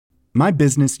My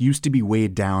business used to be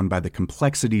weighed down by the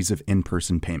complexities of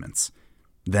in-person payments.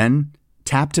 Then,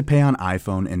 Tap to Pay on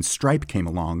iPhone and Stripe came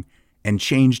along and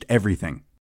changed everything.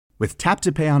 With Tap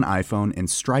to Pay on iPhone and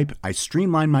Stripe, I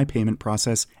streamlined my payment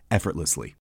process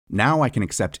effortlessly. Now I can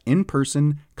accept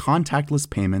in-person, contactless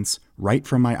payments right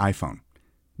from my iPhone.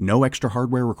 No extra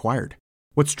hardware required.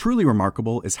 What's truly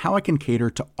remarkable is how I can cater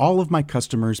to all of my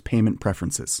customers' payment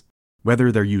preferences.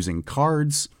 Whether they're using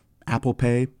cards, Apple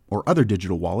Pay, or other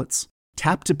digital wallets,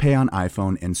 Tap to Pay on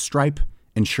iPhone and Stripe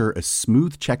ensure a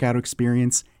smooth checkout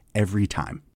experience every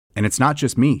time. And it's not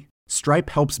just me.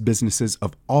 Stripe helps businesses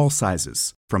of all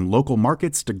sizes, from local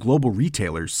markets to global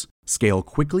retailers, scale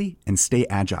quickly and stay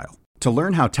agile. To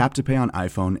learn how Tap to Pay on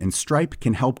iPhone and Stripe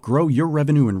can help grow your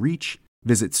revenue and reach,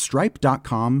 visit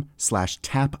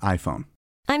stripe.com/tapiphone.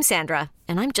 I'm Sandra,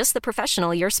 and I'm just the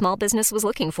professional your small business was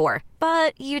looking for.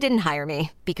 But you didn't hire me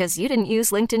because you didn't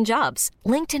use LinkedIn Jobs.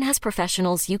 LinkedIn has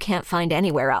professionals you can't find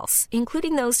anywhere else,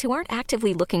 including those who aren't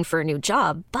actively looking for a new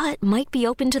job, but might be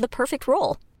open to the perfect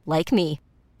role, like me.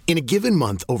 In a given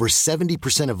month, over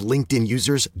 70% of LinkedIn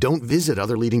users don't visit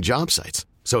other leading job sites.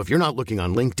 So if you're not looking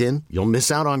on LinkedIn, you'll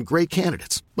miss out on great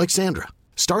candidates like Sandra.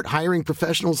 Start hiring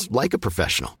professionals like a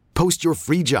professional. Post your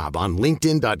free job on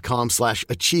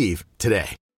linkedin.com/achieve today.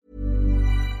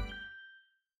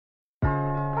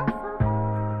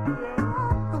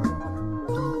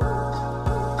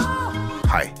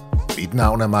 Hej, mit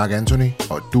navn er Mark Anthony,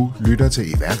 og du lytter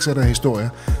til iværksætterhistorier,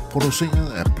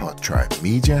 produceret af Podtribe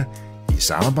Media i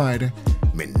samarbejde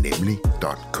med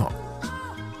Nemlig.com.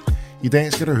 I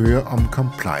dag skal du høre om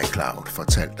Comply Cloud,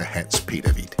 fortalt af Hans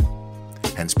Peter Hvidt.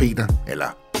 Hans Peter, eller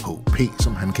HP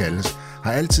som han kaldes,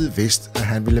 har altid vidst, at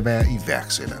han ville være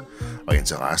iværksætter, og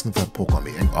interessen for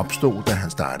programmering opstod, da han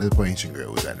startede på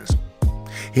ingeniøruddannelsen.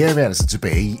 Her er vi altså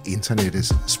tilbage i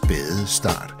internettets spæde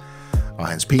start, og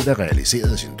Hans Peter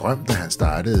realiserede sin drøm, da han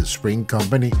startede Spring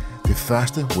Company, det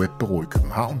første webbureau i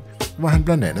København, hvor han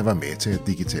blandt andet var med til at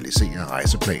digitalisere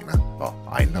rejseplaner og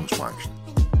ejendomsbranchen.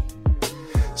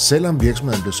 Selvom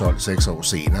virksomheden blev solgt 6 år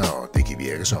senere, og det kan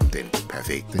virke som den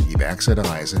perfekte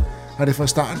iværksætterrejse, har det fra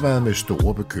start været med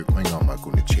store bekymringer om at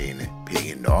kunne tjene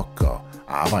penge nok og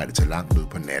arbejde til langt ud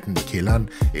på natten i kælderen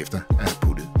efter at have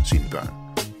puttet sine børn.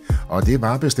 Og det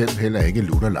var bestemt heller ikke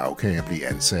lutter lavkage at blive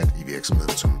ansat i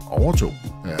virksomheden, som overtog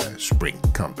Spring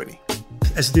Company.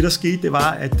 Altså det der skete, det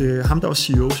var, at ham der var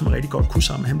CEO, som rigtig godt kunne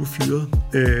sammen, han blev fyret.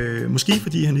 Måske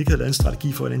fordi han ikke havde lavet en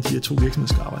strategi for, hvordan de her to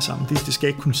virksomheder skal arbejde sammen. Det skal jeg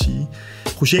ikke kunne sige.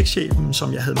 Projektchefen,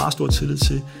 som jeg havde meget stor tillid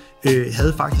til,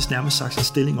 havde faktisk nærmest sagt sin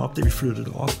stilling op, da vi flyttede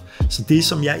det op. Så det,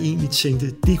 som jeg egentlig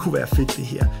tænkte, det kunne være fedt det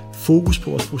her. Fokus på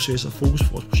vores processer, fokus på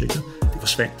vores projekter, det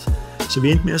forsvandt. Så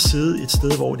vi endte med at sidde et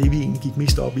sted, hvor det vi egentlig gik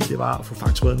mest op i, det var at få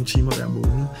faktureret nogle timer hver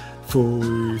måned.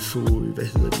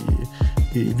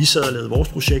 Vi sad og lavede vores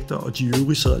projekter, og de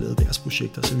øvrige sad og lavede deres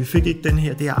projekter. Så vi fik ikke det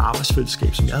her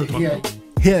arbejdsfællesskab, som jeg havde drømt om.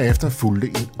 Herefter fulgte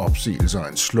en opsigelse og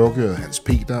en slukkede Hans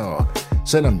Peter, og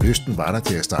selvom lysten var der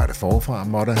til at starte forfra,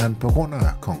 måtte han på grund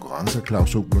af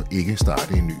konkurrenceklausuler ikke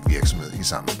starte en ny virksomhed i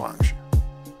samme branche.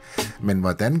 Men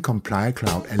hvordan Comply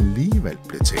Cloud alligevel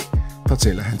blev til,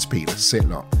 fortæller Hans Peter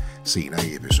selv om senere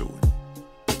i episoden.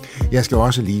 Jeg skal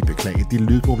også lige beklage de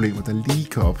lydproblemer, der lige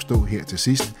kan opstå her til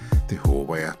sidst. Det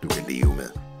håber jeg, du kan leve med.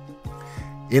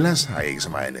 Ellers har jeg ikke så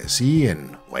meget at sige.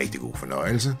 En rigtig god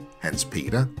fornøjelse. Hans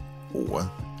Peter, ordet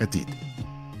er dit.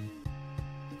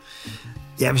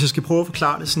 Ja, hvis jeg skal prøve at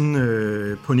forklare det sådan,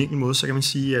 på en enkelt måde, så kan man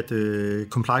sige, at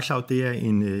Comply Cloud det er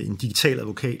en digital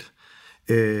advokat.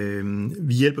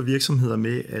 Vi hjælper virksomheder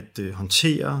med at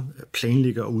håndtere,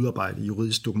 planlægge og udarbejde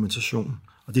juridisk dokumentation.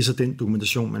 Og det er så den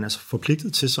dokumentation, man er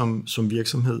forpligtet til som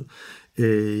virksomhed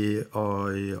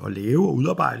at lave og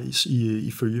udarbejde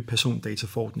ifølge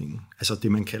persondataforordningen, altså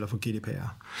det, man kalder for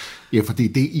GDPR. Ja, for det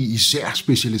er det, I især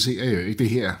specialiserer jo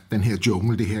ikke, den her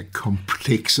jungle, det her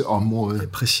komplekse område.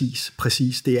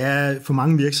 Præcis. Det er for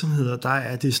mange virksomheder, der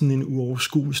er det sådan en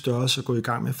uoverskuelig størrelse at gå i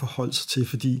gang med at forholde sig til,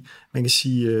 fordi man kan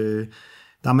sige,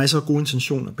 der er masser af gode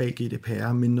intentioner bag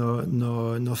GDPR, men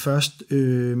når først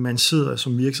man sidder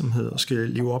som virksomhed og skal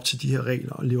leve op til de her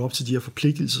regler og leve op til de her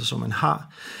forpligtelser, som man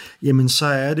har, jamen så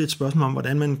er det et spørgsmål om,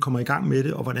 hvordan man kommer i gang med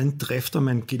det, og hvordan drifter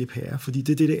man GDPR, fordi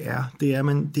det er det, det er.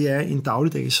 Det er en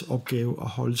dagligdags opgave at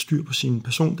holde styr på sine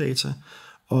persondata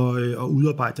og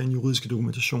udarbejde den juridiske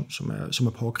dokumentation, som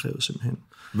er påkrævet simpelthen.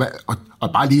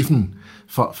 Og bare lige sådan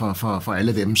for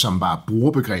alle dem, som bare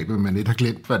bruger begrebet, men lidt har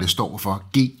glemt, hvad det står for,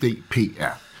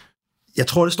 GDPR. Jeg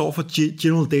tror, det står for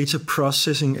General Data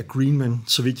Processing Agreement,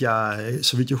 så vidt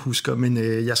jeg husker, men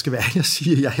jeg skal være ærlig at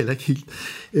sige, at jeg er heller ikke helt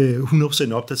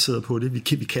 100% opdateret på det.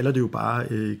 Vi kalder det jo bare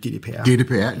GDPR.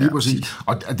 GDPR, lige præcis.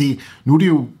 Og nu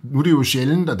er det jo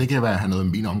sjældent, og det kan have noget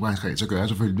med min omgangskreds at gøre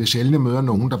selvfølgelig, det er sjældent, at møder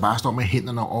nogen, der bare står med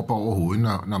hænderne op over hovedet,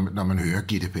 når man hører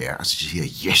GDPR, og så siger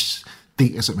yes,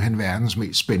 det er simpelthen verdens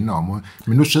mest spændende område.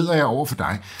 Men nu sidder jeg over for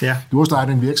dig. Ja. Du har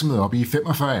startet en virksomhed op i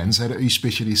 45 ansatte, og I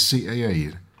specialiserer jer i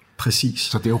det. Præcis.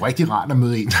 Så det er jo rigtig rart at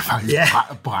møde en, der faktisk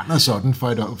brænder sådan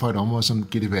for et område som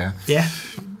GDPR. Ja,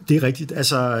 det er rigtigt.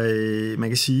 Altså, man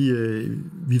kan sige,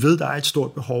 vi ved, der er et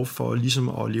stort behov for ligesom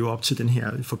at leve op til den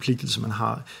her forpligtelse, man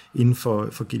har inden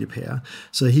for GDPR.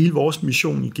 Så hele vores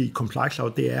mission i Comply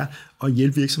Cloud, det er at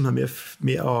hjælpe virksomheder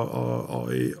med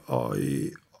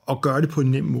at gøre det på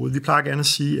en nem måde. Vi plejer gerne at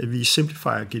sige, at vi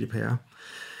simplifier GDPR.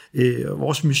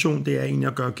 Vores mission, det er egentlig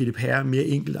at gøre GDPR mere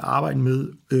enkelt at arbejde med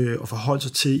og forholde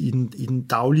sig til i den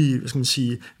daglige,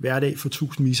 hverdag for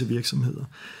tusindvis af virksomheder.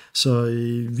 Så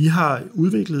vi har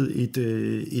udviklet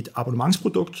et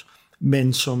abonnementsprodukt,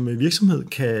 man som virksomhed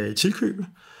kan tilkøbe,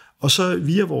 og så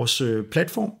via vores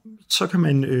platform, så kan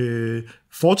man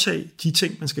foretage de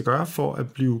ting, man skal gøre for at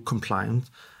blive compliant.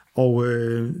 Og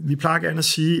vi plejer gerne at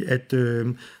sige, at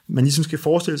man ligesom skal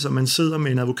forestille sig, at man sidder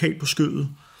med en advokat på skødet.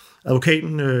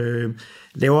 Advokaten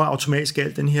laver automatisk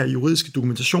alt den her juridiske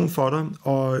dokumentation for dig,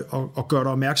 og gør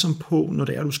dig opmærksom på, når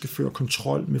det er, du skal føre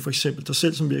kontrol med for eksempel dig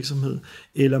selv som virksomhed,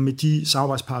 eller med de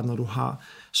samarbejdspartnere, du har,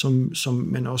 som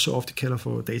man også ofte kalder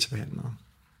for databehandlere.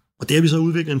 Og det har vi så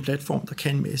udviklet en platform, der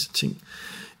kan en masse ting.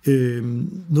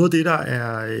 Noget af det, der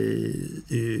er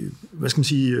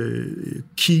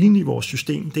kilden i vores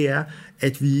system, det er,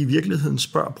 at vi i virkeligheden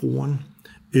spørger brugeren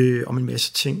om en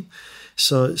masse ting.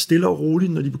 Så stille og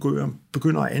roligt, når de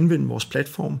begynder at anvende vores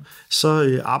platform,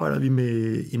 så arbejder vi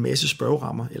med en masse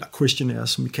spørgerammer, eller questionnaires,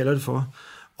 som vi kalder det for.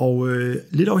 Og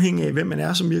lidt afhængig af, hvem man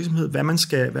er som virksomhed, hvad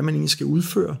man egentlig skal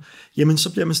udføre, jamen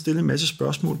så bliver man stillet en masse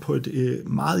spørgsmål på et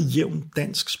meget jævnt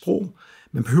dansk sprog.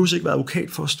 Man behøver ikke være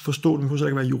advokat for at forstå det, man behøver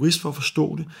ikke være jurist for at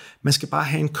forstå det. Man skal bare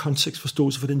have en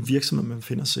kontekstforståelse for den virksomhed, man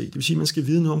befinder sig i. Det vil sige, at man skal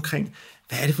vide noget omkring,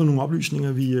 hvad er det for nogle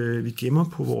oplysninger, vi gemmer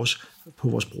på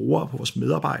vores brugere, på vores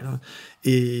medarbejdere.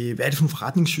 Hvad er det for nogle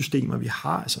forretningssystemer, vi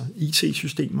har, altså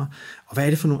IT-systemer, og hvad er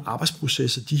det for nogle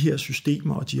arbejdsprocesser, de her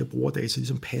systemer og de her brugerdata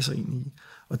ligesom passer ind i.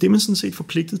 Og det er man sådan set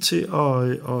forpligtet til at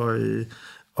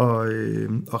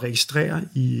registrere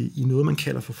i noget, man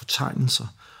kalder for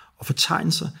fortegnelser. Og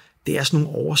fortegnelser, det er sådan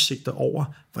nogle oversigter over,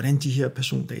 hvordan de her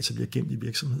persondata bliver gemt i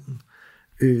virksomheden.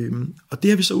 Og det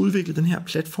har vi så udviklet, den her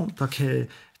platform, der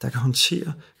kan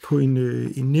håndtere på en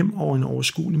nem og en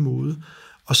overskuelig måde.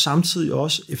 Og samtidig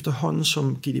også efterhånden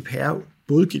som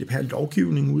både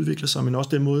GDPR-lovgivningen udvikler sig, men også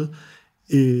den måde,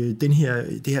 det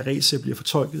her regelsæt bliver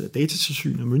fortolket af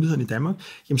Datatilsynet og myndighederne i Danmark,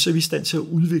 jamen så er vi i stand til at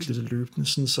udvikle det løbende,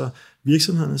 sådan så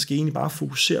virksomhederne skal egentlig bare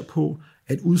fokusere på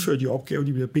at udføre de opgaver,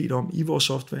 de bliver bedt om i vores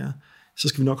software. Så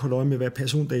skal vi nok holde øje med,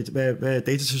 hvad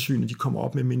Datatilsynet de kommer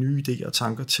op med nye idéer og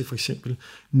tanker til for eksempel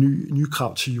nye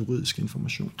krav til juridisk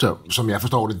information. Så som jeg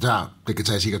forstår det kan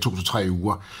tage cirka 2 til 3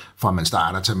 uger, fra man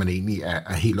starter til man egentlig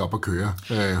er helt op at køre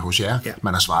hos jer. Ja.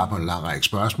 Man har svaret på en lang række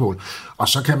spørgsmål, og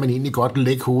så kan man egentlig godt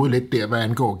lægge hovedet lidt der, hvad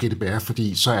angår GDPR,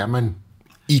 fordi så er man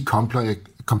i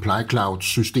Comply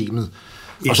Cloud-systemet.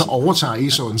 Yes. Og så overtager I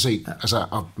sådan set, altså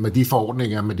og med de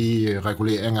forordninger, med de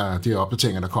reguleringer, de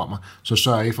opdateringer, der kommer, så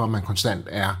sørger I for, at man konstant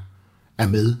er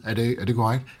med. Er det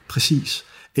korrekt? Præcis.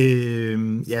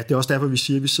 Det er også derfor, vi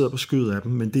siger, at vi sidder på skødet af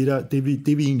dem, men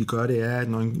det vi egentlig gør, det er, at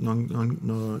når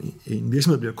en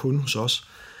virksomhed bliver kunde hos os,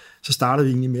 så starter vi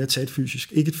egentlig med at tage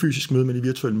ikke et fysisk møde, men et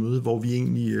virtuelt møde, hvor vi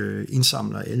egentlig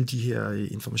indsamler alle de her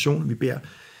informationer, vi beder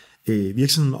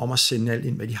virksomheden om at sende alt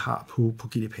ind, hvad de har på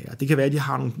GDPR. Det kan være, at de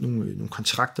har nogle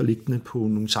kontrakter liggende på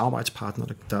nogle samarbejdspartnere,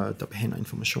 der behandler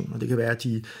informationer. Det kan være, at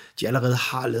de allerede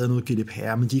har lavet noget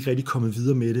GDPR, men de er ikke rigtig kommet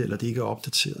videre med det, eller det ikke er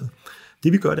opdateret.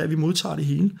 Det vi gør, det er, at vi modtager det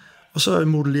hele, og så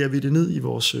modellerer vi det ned i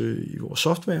vores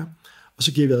software, og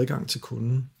så giver vi adgang til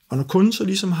kunden. Og når kunden så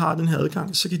ligesom har den her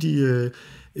adgang, så kan de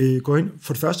gå ind,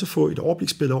 for det første få et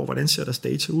overbliksbillede over, hvordan ser deres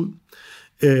data ud,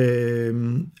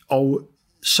 og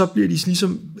så bliver de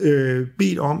ligesom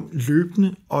bedt om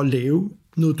løbende at lave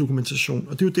noget dokumentation.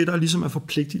 Og det er jo det, der ligesom er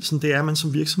forpligtelsen, det er, at man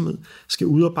som virksomhed skal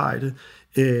udarbejde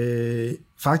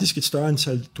faktisk et større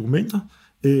antal dokumenter.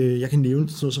 Jeg kan nævne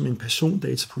sådan noget som en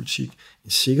persondatapolitik,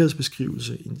 en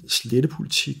sikkerhedsbeskrivelse, en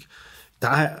slettepolitik.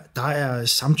 Der er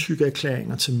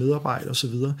samtykkeerklæringer til medarbejdere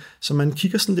osv. Så man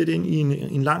kigger sådan lidt ind i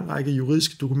en lang række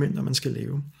juridiske dokumenter, man skal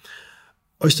lave.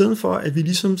 Og i stedet for, at vi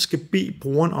ligesom skal bede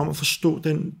brugeren om at forstå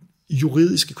den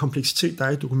juridiske kompleksitet, der er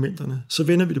i dokumenterne, så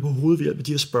vender vi det på hovedet ved hjælp af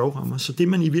de her spørgerammer. Så det,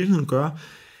 man i virkeligheden gør,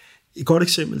 et godt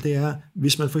eksempel, det er,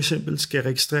 hvis man for eksempel skal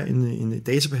registrere en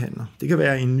databehandler. Det kan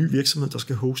være en ny virksomhed, der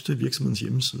skal hoste virksomhedens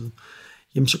hjemmeside.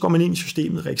 Jamen, så går man ind i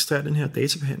systemet og registrerer den her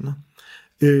databehandler.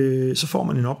 Så får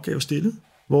man en opgave stillet,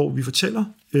 hvor vi fortæller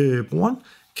brugeren,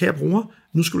 kære bruger,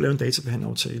 nu skal du lave en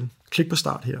databehandleraftale. Klik på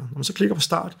start her. Når man så klikker på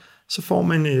start,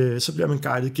 så bliver man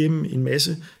guidet gennem en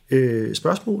masse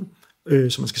spørgsmål,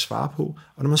 som man skal svare på.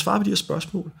 Og når man svarer på de her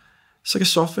spørgsmål, så kan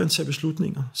softwaren tage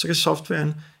beslutninger. Så kan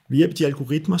softwaren ved hjælp af de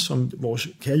algoritmer, som vores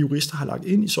kære jurister har lagt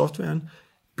ind i softwaren,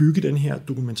 bygge den her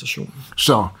dokumentation.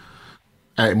 Så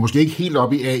måske ikke helt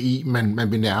op i AI, men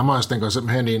man vil nærmere os, den går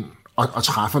simpelthen ind og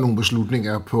træffer nogle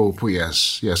beslutninger på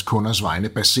jeres kunders vegne,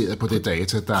 baseret på det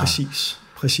data,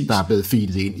 Præcis. der er blevet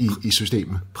feedet ind i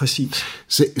systemet. Præcis.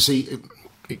 Se,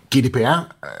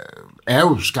 GDPR er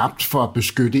jo skabt for at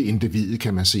beskytte individet,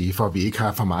 kan man sige, for at vi ikke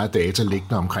har for meget data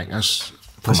liggende omkring os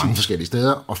på mange forskellige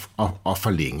steder og for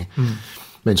længe.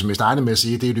 Men som jeg startede med at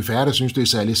sige, det er jo de færre, der synes, det er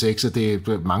særlig sexet.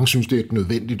 Mange synes, det er et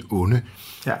nødvendigt onde.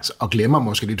 Ja. Og glemmer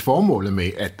måske lidt formålet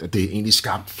med, at det er egentlig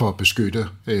skabt for at beskytte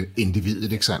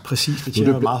individet, ikke sandt? Præcis, det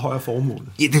tjener et meget højere formål.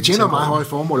 Ja, det tjener meget højere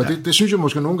formål, og det synes jeg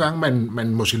måske nogle gange, man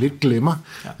måske lidt glemmer.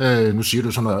 Ja. Nu siger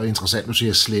du sådan noget interessant, nu siger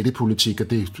jeg slettepolitik, og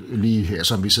det er lige her,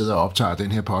 som vi sidder og optager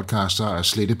den her podcast, så er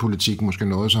slettepolitik måske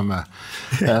noget, som er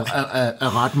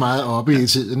ret meget oppe i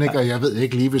tiden, ikke? Og jeg ved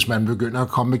ikke lige, hvis man begynder at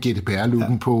komme med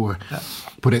GDPR-lupen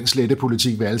på den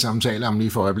slettepolitik, vi alle sammen taler om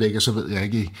lige for øjeblikket, så ved jeg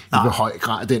ikke i hvor høj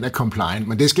grad den er compliant.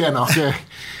 Men det skal jeg nok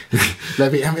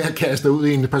lade være med at kaste ud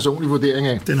i en personlig vurdering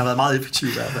af. Den har været meget effektiv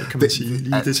i hvert fald, kan man sige,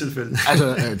 lige i det tilfælde.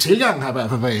 Altså, tilgangen har i hvert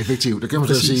fald været effektiv. Det kan man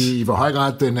så sige, i hvor høj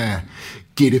grad den er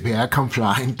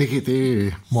GDPR-compliant.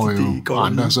 Det må jo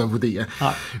andre så vurdere.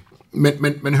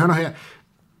 Men hør nu her.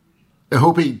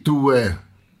 HP,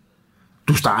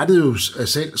 du startede jo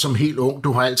selv som helt ung.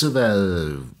 Du har altid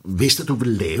vidst, at du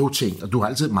ville lave ting, og du har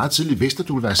altid meget tidligt vidst, at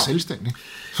du ville være selvstændig.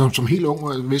 Som helt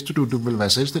ung vidste du ville være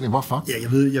selvstændig. Hvorfor? Ja,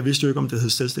 jeg vidste jo ikke, om det hed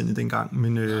selvstændig dengang,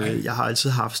 men jeg har altid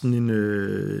haft sådan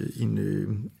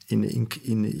jeg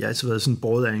har altid været sådan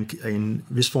båret af en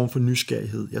vis form for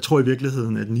nysgerrighed. Jeg tror i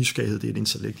virkeligheden, at nysgerrighed det er et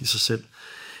intellekt i sig selv.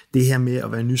 Det her med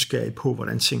at være nysgerrig på,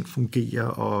 hvordan ting fungerer,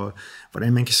 og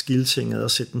hvordan man kan skille ting ad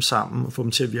og sætte dem sammen, og få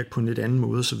dem til at virke på en lidt anden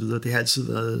måde osv., det har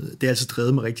altid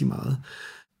drevet mig rigtig meget.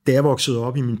 Da jeg voksede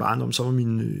op i min barndom, så var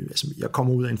jeg kom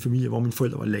ud af en familie, hvor mine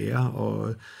forældre var lærere,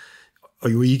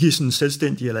 og jo ikke sådan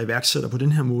selvstændige eller iværksætter på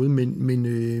den her måde, men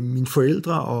mine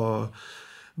forældre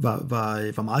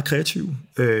var meget kreative.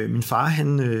 Min far,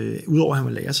 udover at han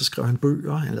var lærer, så skrev han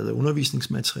bøger, han lavede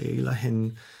undervisningsmaterialer,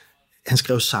 han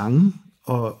skrev sange,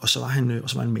 og så var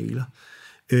han maler.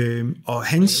 Og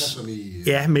hans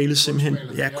malede simpelthen,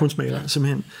 kunstmaler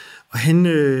simpelthen. Og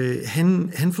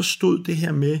han forstod det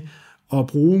her med at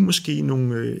bruge måske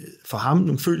for ham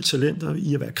nogle følte talenter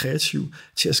i at være kreativ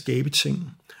til at skabe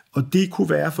ting. Og det kunne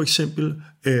være for eksempel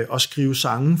at skrive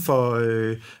sange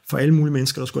for alle mulige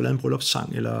mennesker, der skulle have lavet en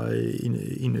bryllupssang eller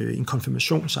en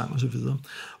konfirmationssang osv.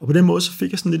 Og på den måde så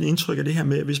fik jeg sådan lidt indtryk af det her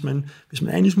med, at hvis man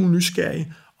er en lille smule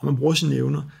nysgerrig, og man bruger sine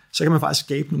evner, så kan man faktisk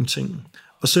skabe nogle ting.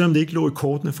 Og selvom det ikke lå i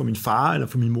kortene for min far eller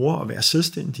for min mor at være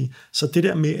selvstændig, så det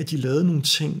der med, at de lavede nogle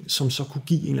ting, som så kunne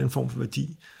give en eller anden form for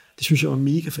værdi, det synes jeg var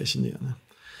mega fascinerende.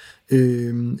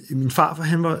 Min farfar,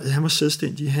 han var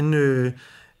selvstændig.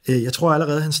 Jeg tror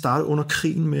allerede, han startede under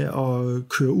krigen med at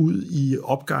køre ud i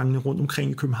opgangene rundt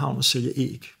omkring i København og sælge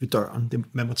æg ved døren.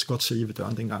 Man måtte godt sælge ved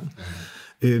døren dengang.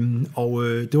 Og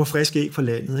det var friske æg fra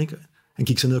landet, ikke? Han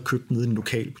gik så ned og købte ned i en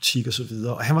lokal butik og så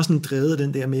videre. Og han var sådan drevet af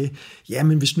den der med, ja,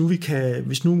 men hvis nu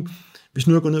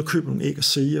jeg går ned og køber nogle æg og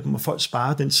sælger dem, og folk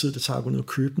sparer den tid, det tager at gå ned og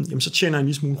købe dem, jamen så tjener jeg en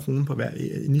lille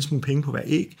smule penge på hver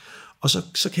æg, og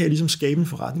så kan jeg ligesom skabe en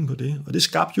forretning på det. Og det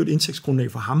skabte jo et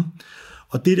indtægtsgrundlag for ham.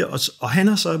 Og han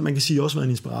har så, man kan sige, også været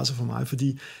en inspirator for mig,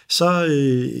 fordi så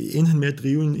endte han med at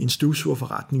drive en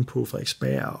støvsugerforretning på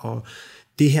Frederiksberg, og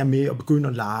det her med at begynde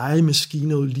at leje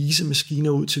maskiner ud, lease maskiner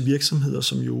ud til virksomheder,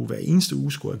 som jo hver eneste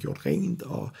uge skulle have gjort rent,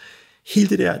 og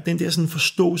hele den der sådan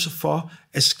forståelse for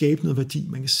at skabe noget værdi,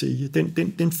 man kan sælge,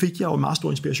 den fik jeg jo meget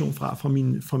stor inspiration fra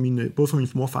både fra min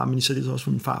mor og far, men især også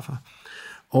fra min farfar.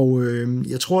 Og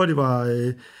jeg tror, det var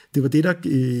det, der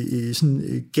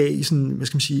sådan, gav sådan, hvad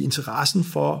skal man sige, interessen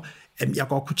for, at jeg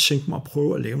godt kunne tænke mig at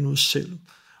prøve at lave noget selv.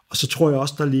 Og så tror jeg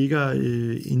også, der ligger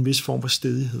en vis form for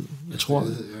stedighed. Jeg tror,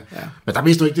 ja. Men der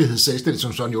vidste du ikke, det hed selvstændigt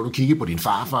som sådan. Jo, du kiggede på din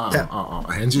farfar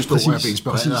og hans historie og blev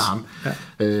inspireret af ham.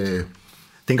 Ja.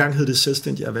 Dengang hed det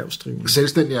selvstændig erhvervsdrivende.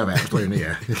 Selvstændig erhvervsdrivende,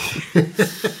 ja.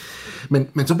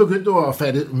 Men så begyndte du at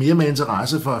fatte mere med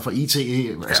interesse for IT,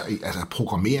 altså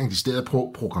programmering, decideret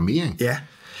programmering.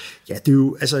 Ja. Ja, det er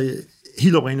jo, altså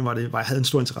helt oprindeligt var det, jeg havde en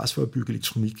stor interesse for at bygge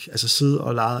elektronik. Altså sidde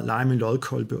og lege med en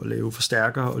lodkolbe og lave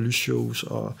forstærkere og lysshows,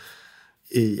 og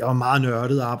jeg var meget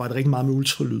nørdet og arbejdede rigtig meget med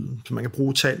ultralyd, så man kan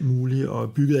bruge til alt muligt,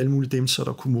 og byggede alle mulige dimser,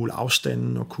 der kunne måle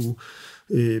afstanden og kunne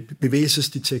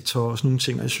bevægelsesdetektorer og sådan nogle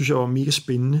ting, og jeg synes, jeg var mega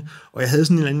spændende, og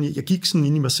jeg gik sådan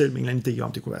ind i mig selv med en eller anden idé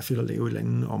om, det kunne være fedt at lave et eller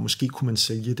andet, og måske kunne man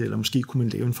sælge det, eller måske kunne man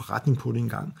lave en forretning på det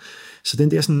engang. Så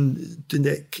den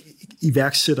der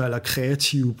iværksætter eller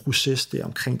kreative proces der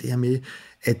omkring det her med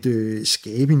at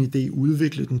skabe en idé,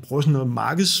 udvikle den, prøve sådan at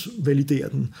markedsvalidere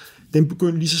den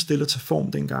begyndte lige så stille at tage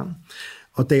form dengang.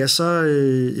 Og da jeg så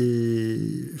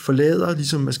forlader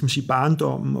ligesom, hvad skal man sige,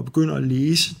 barndommen og begynder at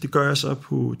læse, det gør jeg så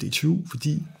på DTU,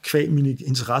 fordi kvæg min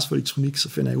interesse for elektronik, så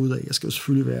finder jeg ud af, at jeg skal jo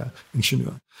selvfølgelig være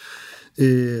ingeniør.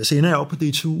 Så ender jeg op på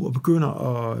DTU og begynder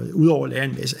at, udover at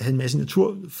have en masse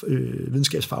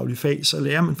naturvidenskabsfaglige fag, så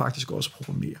lærer man faktisk også at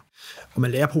programmere. Og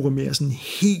man lærer at programmere sådan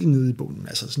helt nede i bunden,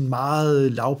 altså sådan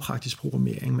meget lavpraktisk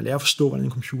programmering. Man lærer at forstå, hvordan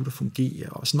en computer fungerer,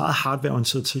 og sådan meget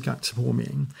hardwareorienteret tilgang til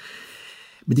programmeringen.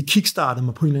 Men det kickstartede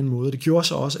mig på en eller anden måde. Det gjorde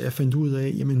så også, at jeg fandt ud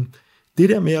af, jamen, det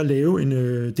der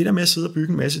med at sidde og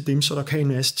bygge en masse dimser, der kan en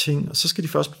masse ting, og så skal de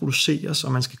først produceres,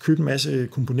 og man skal købe en masse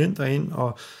komponenter ind,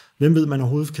 og hvem ved, man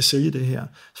overhovedet kan sælge det her.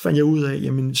 Så fandt jeg ud af,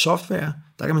 jamen software,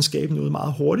 der kan man skabe noget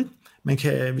meget hurtigt. Man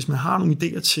kan, hvis man har nogle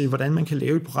idéer til, hvordan man kan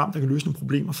lave et program, der kan løse nogle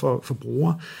problemer for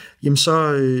brugere, jamen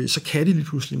så kan det lige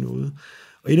pludselig noget.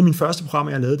 Og et af mine første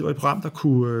programmer, jeg lavede, det var et program, der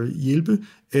kunne hjælpe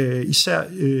især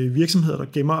virksomheder, der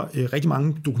gemmer rigtig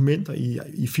mange dokumenter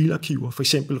i filarkiver, for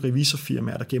eksempel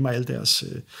revisorfirmaer, der gemmer alle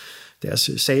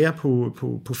deres sager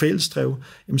på fællesdrev.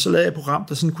 Jamen, så lavede jeg et program,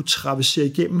 der sådan kunne traversere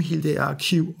igennem hele det her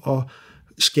arkiv og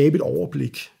skabe et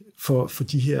overblik for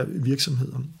de her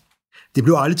virksomheder. Det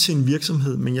blev aldrig til en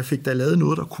virksomhed, men jeg fik da lavet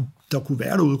noget, der kunne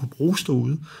være derude, kunne bruges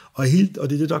derude. Og det er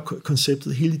det, der er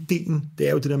konceptet. Hele ideen, det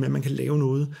er jo det der med, at man kan lave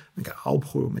noget, man kan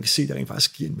afprøve, man kan se, at der rent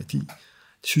faktisk giver en værdi.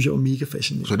 Det synes jeg var mega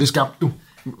fascinerende. Så det skabte du?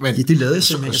 Men ja, det lavede jeg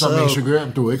simpelthen. Som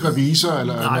ingeniør, du er ikke revisor?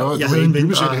 Eller nej, noget, jeg havde en ven,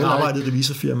 der arbejdede i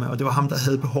revisorfirma, og det var ham, der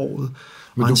havde behovet.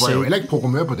 Men du var jo heller ikke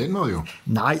programmør på den måde, jo?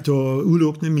 Nej, det var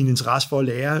udelukkende min interesse for at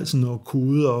lære sådan noget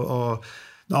kode og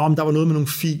men der var noget med nogle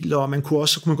filer, og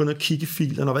så kunne man gå ned og kigge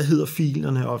filerne, og hvad hedder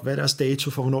filerne, og hvad er deres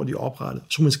dato for, hvornår de er oprettet.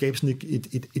 Så kunne man skabe sådan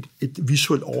et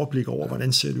visuelt overblik over,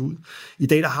 hvordan ser det ud. I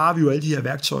dag, der har vi jo alle de her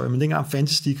værktøjer, men dengang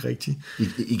fandtes de ikke rigtigt.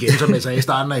 Igen, som jeg sagde i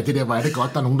starten af det der, var det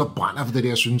godt, der er nogen, der brænder for det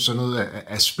der, synes sådan noget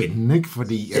er spændende, ikke?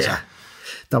 Fordi, ja. Altså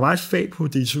der var et fag på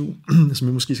DTU, som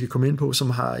vi måske skal komme ind på, som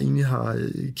har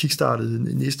kickstartet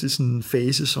næste sådan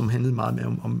fase, som handlede meget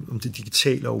mere om det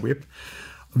digitale og web.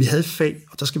 Og vi havde et fag,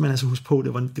 og der skal man altså huske på,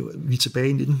 vi er tilbage i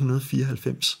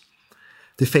 1994.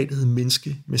 Det fag, der hed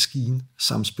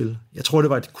menneske-maskine-samspil. Jeg tror, det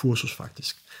var et kursus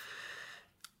faktisk.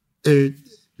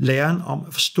 Læren om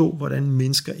at forstå, hvordan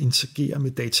mennesker interagerer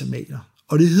med datamater.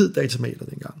 Og det hed datamater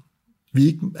dengang.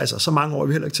 Så mange år er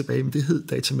vi heller ikke tilbage, men det hed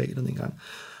datamater dengang.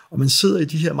 Og man sidder i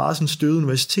de her meget sådan støvede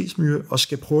universitetsmiljø og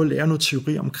skal prøve at lære noget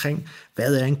teori omkring,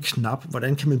 hvad er en knap,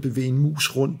 hvordan kan man bevæge en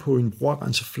mus rundt på en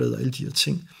brugergrænseflade og alle de her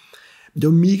ting. Men det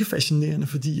var mega fascinerende,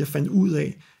 fordi jeg fandt ud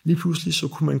af, lige pludselig så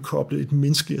kunne man koble et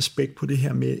menneskeligt aspekt på det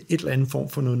her med et eller andet form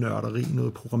for noget nørderi,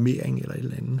 noget programmering eller et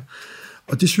eller andet.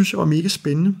 Og det synes jeg var mega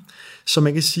spændende. Så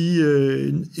man kan sige,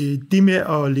 det med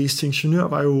at læse til ingeniør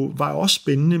var jo også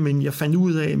spændende, men jeg fandt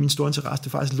ud af, at min store interesse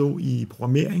det faktisk lå i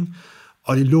programmering,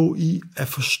 og det lå i at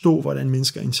forstå, hvordan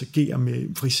mennesker interagerer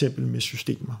med, for eksempel med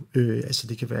systemer. Altså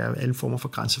det kan være alle former for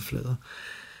grænseflader.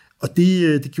 Og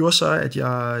det gjorde så, at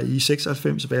jeg i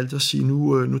 96 valgte at sige,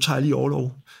 nu tager jeg lige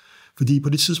overlov. Fordi på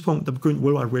det tidspunkt, der begyndte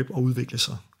World Wide Web at udvikle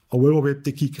sig. Og World Wide Web,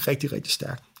 det gik rigtig, rigtig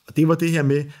stærkt. Og det var det her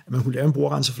med, at man kunne lave en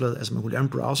brugergrænseflade, altså man kunne lave en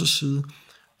browserside,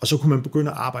 og så kunne man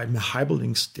begynde at arbejde med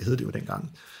hyperlinks, det hed det jo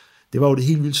dengang. Det var jo det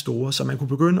helt vildt store, så man kunne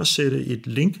begynde at sætte et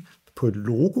link på et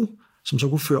logo, som så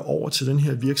kunne føre over til den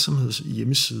her virksomheds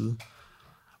hjemmeside.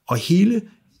 Og hele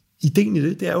ideen i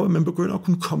det er jo, at man begynder at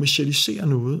kunne kommercialisere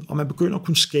noget, og man begynder at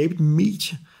kunne skabe et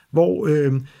medie, hvor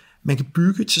man kan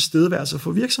bygge tilstedeværelser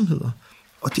for virksomheder.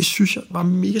 Og det synes jeg var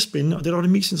mega spændende, og det der var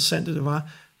det mest interessante, det var,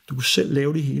 du kunne selv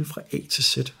lave det hele fra A til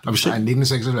Z. Og vi snakker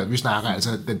 1996, vi snakker altså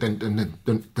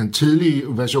den tidlige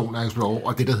version af Explorer,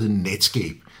 og det der hed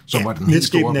Netscape, som var den helt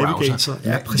store browser.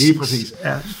 Ja, præcis. Lige præcis.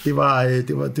 Ja, det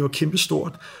var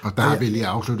kæmpestort. Og der har vi lige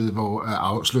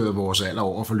afsløret vores alder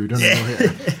over for lytterne nu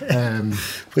her.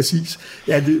 Præcis.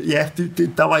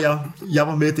 Der var jeg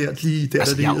var med der lige der,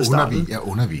 altså, da det startede. Jeg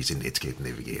underviste i Netscape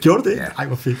Navigator. Gjorde du det? Ja. Ej,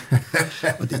 hvor fedt.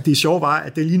 Og det sjove var,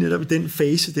 at det lige netop i den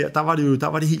fase der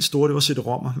var det helt store, det var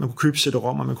CD-rom'er. Man kunne købe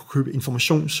CD-rom'er, man kunne købe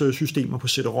informationssystemer på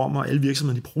CD-rom'er, alle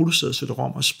virksomheder, de producerede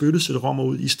CD-rom'er, spyttede CD-rom'er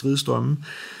ud i stridstrømme.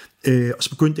 Og så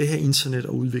begyndte det her internet at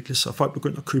udvikle sig. Folk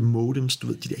begyndte at købe modems, du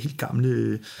ved, de der helt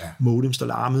gamle modems, der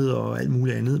larmede og alt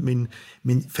muligt andet.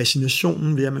 Men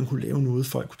fascinationen ved, at man kunne lave noget,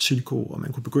 folk kunne tilgå, og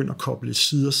man kunne begynde at koble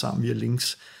sider sammen via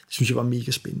links, det synes jeg var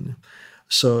mega spændende.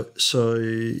 Så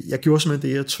jeg gjorde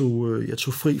simpelthen det, jeg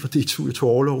tog fri fra DTU, jeg tog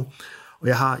orlov. Og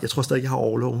jeg tror stadig, jeg har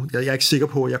orlov. Jeg er ikke sikker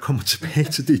på, at jeg kommer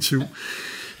tilbage til DTU.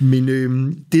 Men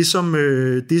man kan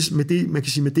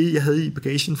sige, med det, jeg havde i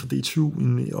bagagen fra DTU,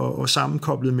 og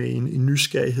sammenkoblet med en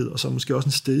nysgerrighed, og så måske også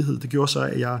en stedighed, det gjorde så,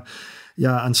 at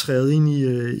jeg entrerede ind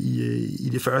i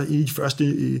de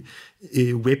første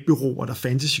webbureauer, der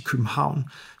fandtes i København,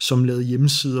 som lavede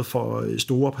hjemmesider for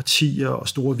store partier og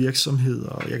store virksomheder.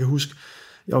 Og jeg kan huske,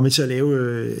 jeg var med til at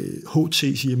lave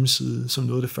HT's hjemmeside som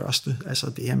noget af det første. Altså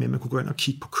det her med, at man kunne gå ind og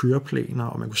kigge på køreplaner,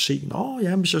 og man kunne se,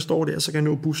 hvis jeg står der, så kan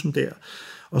jeg nå bussen der,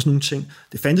 og sådan nogle ting.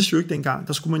 Det fandtes jo ikke dengang.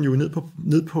 Der skulle man jo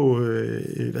ned på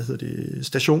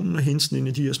stationen og hente sådan en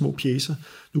af de her små pjecer.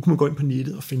 Nu kunne man gå ind på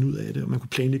nettet og finde ud af det, og man kunne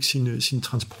planlægge sin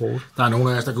transport. Der er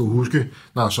nogle af os, der kunne huske,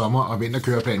 når sommer- og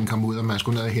vinterkøreplanen kom ud, og man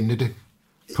skulle ned og hente det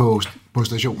på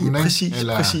stationen, præcis,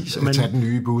 eller præcis. tage den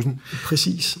nye i bussen.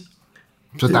 Præcis.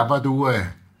 Så der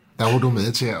var du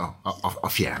med til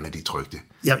at fjerne de trykte.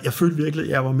 Jeg følte virkelig,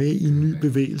 at jeg var med i en ny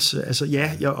bevægelse. Altså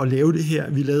at lave det her.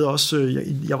 Vi lavede også,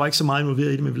 jeg var ikke så meget involveret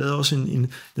i det, men vi lavede også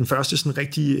den første sådan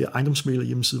rigtige ejendomsmægler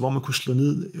hjemmeside, hvor man kunne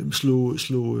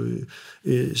slå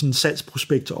sådan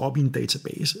salgsprospekter op i en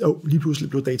database. Og lige pludselig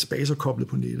blev databaser koblet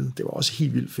på nettet. Det var også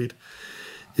helt vildt fedt.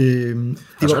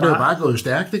 Og så er det jo bare gået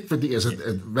stærkt, ikke? Fordi, altså,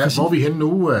 hvor er vi henne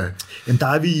nu? Jamen, der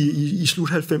er vi i slut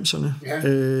 90'erne.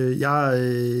 Ja.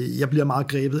 Jeg bliver meget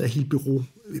grebet af hele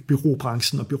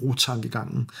bureaubranchen og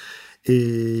bureautankegangen.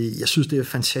 Jeg synes, det er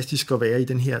fantastisk at være i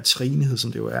den her træenighed,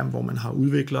 som det jo er, hvor man har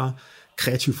udviklere,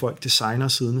 kreative folk, designer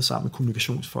siddende sammen med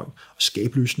kommunikationsfolk og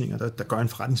skabe løsninger, der gør en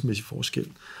forretningsmæssig forskel.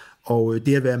 Og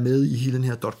det at være med i hele den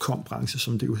her .com-branche,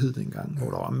 som det jo hed dengang,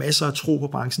 hvor der var masser af tro på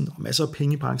branchen, og masser af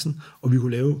penge i branchen, og vi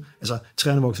kunne lave,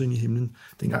 træerne voksede ind i himlen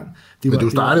dengang. Men du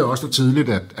startede jo også så tidligt,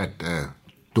 at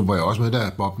du var jo også med,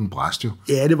 da boblen bræste jo.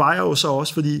 Ja, det var jeg jo så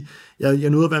også, fordi jeg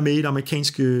nåede at være med i et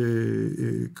amerikansk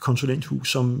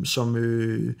konsulenthus,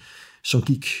 som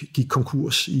gik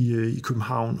konkurs i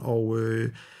København, og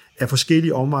af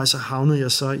forskellige omveje, så havnede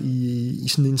jeg så i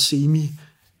sådan en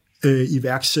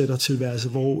iværksættertilværelse,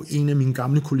 hvor en af mine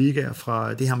gamle kollegaer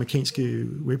fra det her amerikanske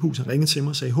webhus, han ringede til mig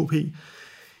og sagde, HP,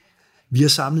 vi har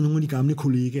samlet nogle af de gamle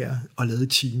kollegaer og lavet et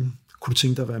team. Kunne du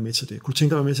tænke dig at være med til det? Kunne du tænke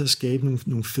dig at være med til at skabe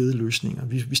nogle fede løsninger?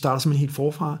 Vi starter simpelthen helt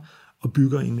forfra og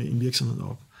bygger en virksomhed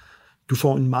op. Du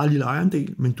får en meget lille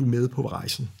ejerandel, men du er med på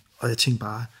rejsen. Og jeg tænkte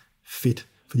bare, fedt.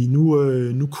 Fordi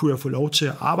nu kunne jeg få lov til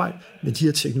at arbejde med de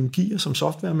her teknologier som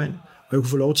softwaremand, og jeg kunne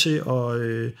få lov til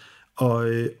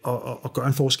at gøre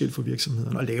en forskel for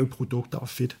virksomhederne og lave et produkt, der var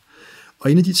fedt.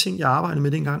 Og en af de ting, jeg arbejdede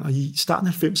med dengang, og i starten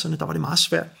af 90'erne, der var det meget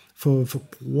svært for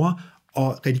brugere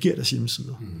at redigere deres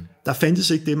hjemmesider. Der fandtes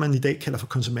ikke det, man i dag kalder for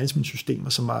content management systemer,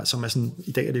 som er sådan,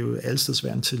 i dag er det jo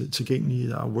allestedsværende tilgængelige.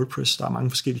 Der er WordPress, der er mange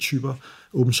forskellige typer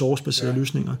open source baserede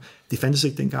løsninger. Det fandtes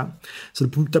ikke dengang.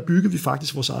 Så der byggede vi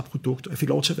faktisk vores eget produkt, og jeg fik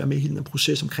lov til at være med i hele den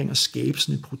proces omkring at skabe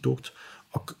sådan et produkt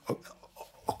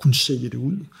og kunne sælge det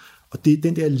ud. Og det er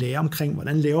den der lære omkring,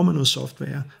 hvordan laver man noget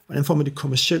software, hvordan får man det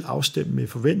kommercielt afstemt med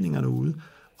forventningerne ude,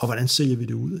 og hvordan sælger vi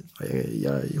det ud. Og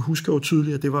jeg husker jo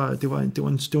tydeligt, at det var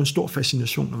en stor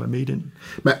fascination at være med i den.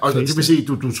 Men, og det vil sige,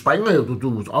 du springer jo,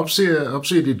 du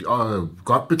opser dit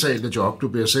godt betalte job, du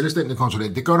bliver selvstændig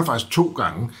konsulent. Det gør du faktisk 2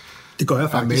 gange. Det gør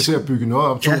jeg faktisk. Du er med til at bygge noget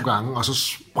op 2 gange, og så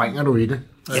springer du i det.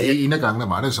 Ja. En af gangene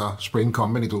var det så Spring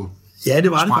Company, du ja,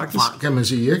 det var det faktisk. Fra, kan man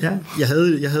sige, ikke? Ja,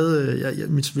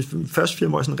 mit første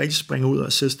firma var sådan rigtig springer ud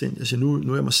af selvstændig. Jeg siger,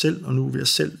 nu er jeg mig selv, og nu vil jeg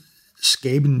selv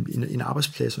skabe en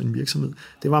arbejdsplads og en virksomhed.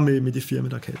 Det var med det firma,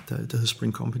 der hed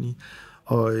Spring Company.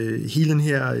 Og hele den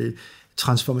her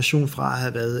transformation fra at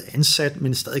have været ansat,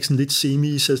 men stadig sådan lidt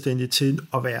semi-selvstændig til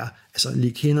at være,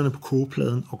 lægge hænderne på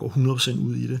kogepladen og gå 100%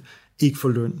 ud i det. Ikke for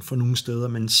løn for nogle steder,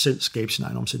 men selv skabe sin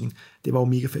egen omsætning. Det var jo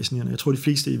mega fascinerende. Jeg tror, de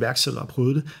fleste iværksættere har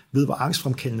prøvet det, ved hvor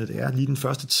angstfremkaldende det er lige den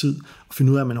første tid, at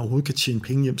finde ud af, at man overhovedet kan tjene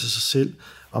penge hjem til sig selv,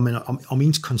 og om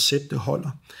ens koncept det holder.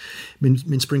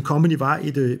 Men Spring Company var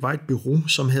et bureau,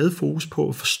 som havde fokus på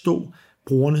at forstå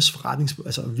brugernes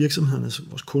virksomhedernes,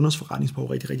 vores kunders forretningsbehov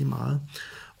rigtig, rigtig meget.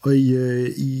 Og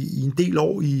i en del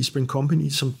år i Spring Company,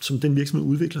 som den virksomhed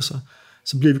udvikler sig,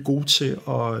 så bliver vi gode til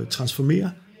at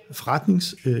transformere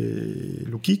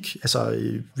forretningslogik,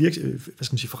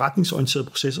 forretningsorienterede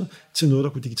processer, til noget, der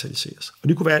kunne digitaliseres. Og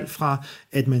det kunne være alt fra,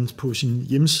 at man på sin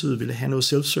hjemmeside ville have noget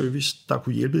self-service, der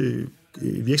kunne hjælpe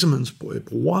virksomhedens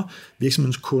brugere,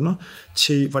 virksomhedens kunder,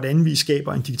 til hvordan vi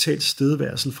skaber en digital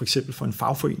tilstedeværelse, for eksempel for en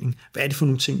fagforening. Hvad er det for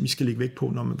nogle ting, vi skal lægge vægt på?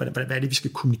 Hvad er det, vi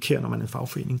skal kommunikere, når man er en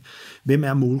fagforening? Hvem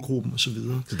er målgruppen osv.?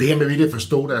 Så det her med virkelig at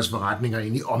forstå deres forretninger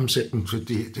ind i omsætningen til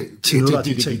det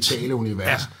digitale univers.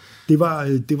 Ja. Det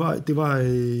var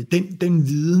den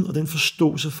viden og den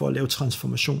forståelse for at lave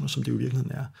transformationer, som det jo i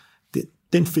virkeligheden er.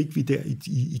 Den fik vi der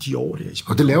i de år der.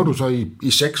 Og det laver du så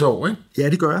i 6 år, ikke? Ja,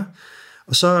 det gør jeg.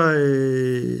 Og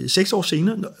så 6 år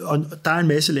senere, og der er en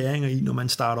masse læringer i, når man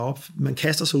starter op. Man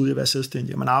kaster sig ud i at være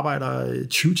selvstændig, og man arbejder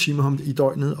 20 timer i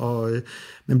døgnet, og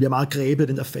man bliver meget grebet af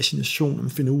den der fascination, og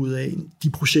man finder ud af, at de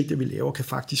projekter, vi laver, kan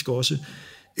faktisk også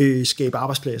skabe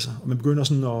arbejdspladser, og man begynder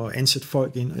sådan at ansætte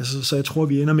folk ind. Så jeg tror,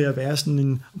 vi ender med at være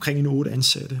sådan omkring 8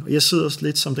 ansatte. Og jeg sidder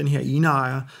lidt som den her ene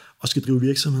ejer og skal drive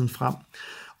virksomheden frem.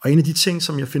 Og en af de ting,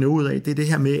 som jeg finder ud af, det er det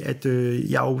her med, at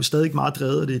jeg er jo stadig meget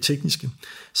drevet af det tekniske.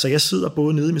 Så jeg sidder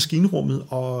både nede i maskinrummet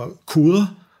og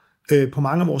koder på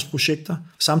mange af vores projekter,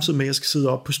 samtidig med, at jeg skal sidde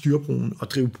op på styrbroen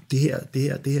og drive det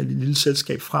her lille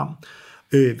selskab frem.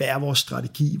 Hvad er vores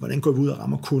strategi? Hvordan går vi ud og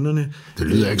rammer kunderne? Det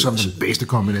lyder ikke som den bedste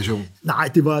kombination. Nej,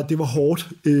 det var hårdt,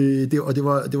 og det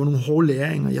var nogle hårde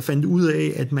læringer. Jeg fandt ud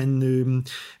af, at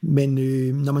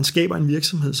når man skaber en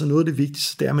virksomhed, så noget af det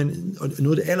vigtigste, det er, og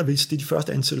noget af det allervigtigste, det er de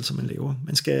første ansættelser, man laver.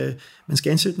 Man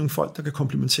skal ansætte nogle folk, der kan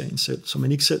komplementere en selv, så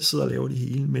man ikke selv sidder og laver det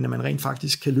hele, men at man rent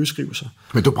faktisk kan løsrive sig.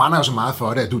 Men du brænder jo så meget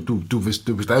for det, at du vil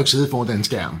stadig ikke sidde foran den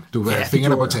skærm. Du vil have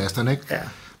fingrene på tasterne, ikke? Ja.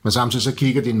 Men samtidig så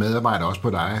kigger dine medarbejdere også på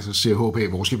dig, så siger HP,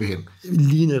 hvor skal vi hen?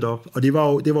 Lige netop. Og det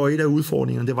var jo et af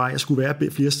udfordringerne, det var, at jeg skulle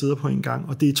være flere steder på en gang.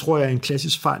 Og det tror jeg er en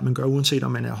klassisk fejl, man gør, uanset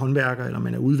om man er håndværker, eller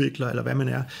man er udvikler, eller hvad man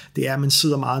er. Det er, at man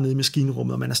sidder meget nede i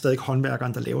maskinrummet, og man er stadig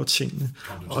håndværkeren, der laver tingene.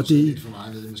 Og det for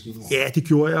meget nede i maskinrummet? Ja, det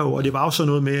gjorde jeg jo. Og det var jo sådan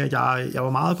noget med, at jeg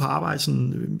var meget på arbejde,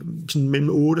 sådan mellem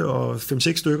 8 og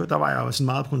 5-6 stykker. Der var jeg jo sådan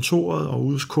meget på kontoret og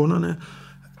ude hos kunderne,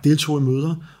 deltog i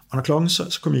møder. Og når klokken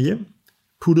så kom jeg hjem,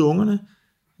 puttede ungerne,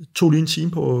 tog lige en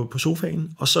time på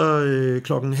sofaen, og så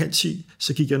klokken 9:30,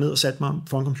 så gik jeg ned og satte mig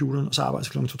foran computeren, og så arbejdede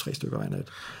jeg klokken 2-3 stykker hver nat.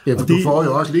 Ja, for du får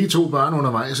jo også lige 2 børn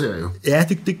undervejs her jo. Ja,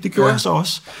 det gjorde jeg så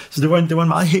også. Så det var en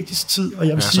meget hektisk tid, og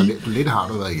jeg vil sige... Så lidt har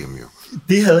du været igennem jo.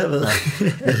 Det havde jeg været.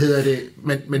 Ja. Hvad hedder det?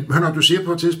 Men hør når du siger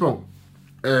på et tidspunkt,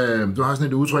 du har sådan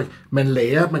et udtryk, man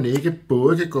lærer, at man ikke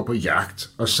både kan gå på jagt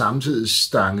og samtidig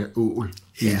stange ål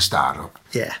i en startup.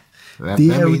 Ja. Det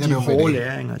er jo de hårde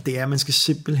læringer. Det er, at man skal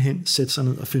simpelthen sætte sig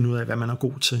ned og finde ud af, hvad man er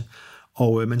god til.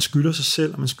 Og man skylder sig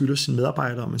selv, og man skylder sine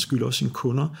medarbejdere, og man skylder også sine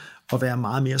kunder, at være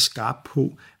meget mere skarp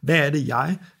på, hvad er det,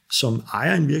 jeg som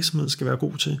ejer en virksomhed skal være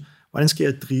god til? Hvordan skal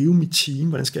jeg drive mit team?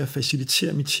 Hvordan skal jeg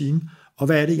facilitere mit team? Og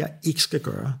hvad er det, jeg ikke skal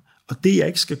gøre? Og det, jeg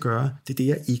ikke skal gøre, det er det,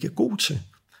 jeg ikke er god til.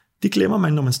 Det glemmer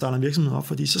man, når man starter en virksomhed op,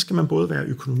 fordi så skal man både være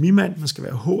økonomimand, man skal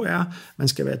være HR, man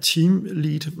skal være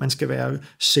teamlead, man skal være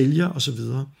sælger osv.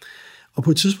 Og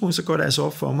på et tidspunkt så går det altså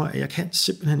op for mig, at jeg kan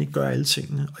simpelthen ikke gøre alle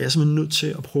tingene, og jeg er simpelthen nødt til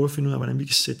at prøve at finde ud af, hvordan vi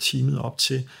kan sætte teamet op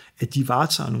til, at de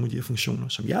varetager nogle af de her funktioner,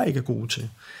 som jeg ikke er god til.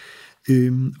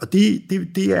 Og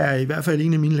det er i hvert fald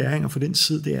en af mine læringer for den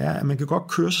tid, det er, at man kan godt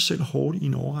køre sig selv hårdt i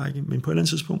en årrække, men på et eller andet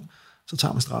tidspunkt, så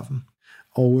tager man straffen.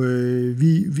 Og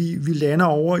vi lander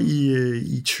over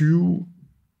i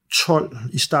 2012,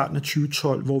 i starten af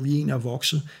 2012, hvor vi egentlig er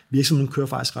vokset. Virksomheden kører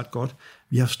faktisk ret godt.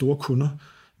 Vi har store kunder.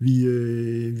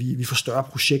 Vi får større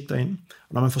projekter ind.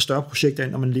 Og når man får større projekter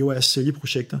ind, når man lever af at sælge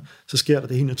projekter, så sker der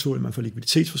det helt naturligt, at man får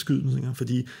likviditetsforskydninger,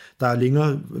 fordi der er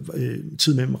længere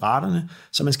tid mellem raterne,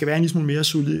 så man skal være en lille smule mere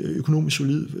økonomisk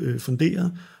solid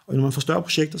funderet. Og når man får større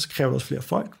projekter, så kræver det også flere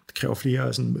folk. Det kræver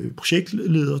flere sådan,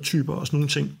 projektledertyper og sådan nogle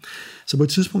ting. Så på et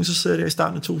tidspunkt, så sidder jeg der i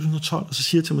starten af 2012, og så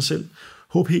siger jeg til mig selv,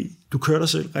 HP, du kører dig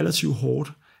selv relativt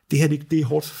hårdt. Det her det er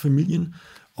hårdt for familien.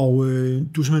 Og du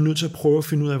er simpelthen nødt til at prøve at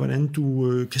finde ud af, hvordan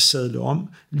du kan sadle om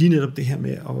lige netop det her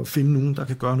med at finde nogen, der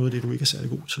kan gøre noget af det, du ikke er særlig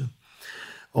god til.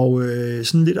 Og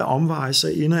sådan lidt af omveje, så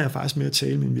ender jeg faktisk med at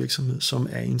tale med en virksomhed, som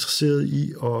er interesseret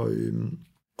i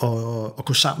at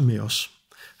gå sammen med os.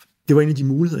 Det var en af de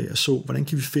muligheder, jeg så. Hvordan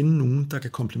kan vi finde nogen, der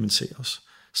kan komplementere os?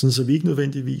 Sådan så vi ikke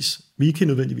nødvendigvis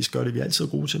gør det, vi er altid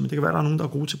gode til, men det kan være, at der er nogen, der er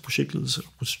gode til projektledelse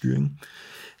og styring.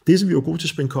 Det, som vi var gode til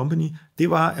Spring Company, det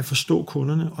var at forstå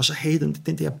kunderne, og så have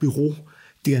den der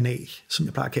bureau-DNA, som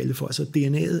jeg plejer at kalde det for. Altså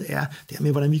DNA'et er det her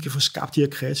med, hvordan vi kan få skabt de her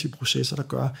kreative processer, der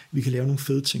gør, at vi kan lave nogle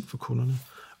fede ting for kunderne.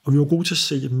 Og vi var gode til at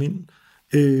sælge dem ind.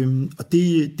 Og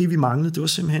det vi manglede, det var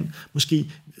simpelthen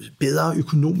måske bedre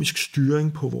økonomisk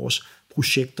styring på vores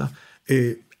projekter.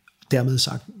 Dermed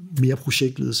sagt mere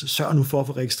projektledelse. Sørg nu for at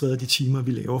få registreret de timer,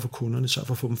 vi laver for kunderne. Sørg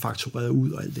for at få dem faktureret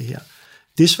ud og alt det her.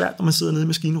 Det er svært, når man sidder nede i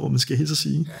maskinrummet, skal jeg helt så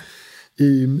sige.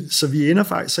 Så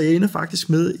jeg ender faktisk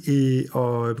med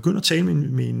at begynde at tale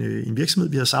med en virksomhed,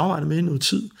 vi har samarbejdet med i noget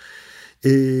tid.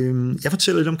 Jeg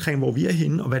fortæller lidt omkring, hvor vi er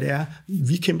henne, og hvad det er,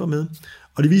 vi kæmper med.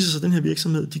 Og det viser sig, at den her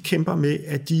virksomhed, de kæmper med,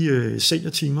 at de sælger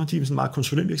timer. De er sådan en meget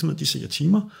konsulentvirksomhed, de sælger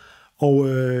timer. Og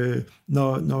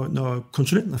når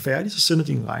konsulenten er færdig, så sender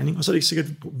de en regning, og så er det ikke sikkert,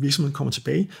 at virksomheden kommer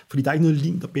tilbage, fordi der er ikke noget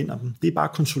lim, der binder dem. Det er bare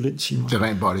konsulenttimer. Det er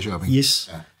rent body shopping. Yes.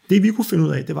 Ja. Det vi kunne finde ud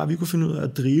af, det var, at vi kunne finde ud af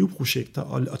at drive projekter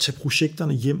og tage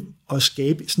projekterne hjem og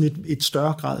skabe sådan et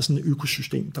større grad af sådan et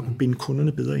økosystem, der kunne binde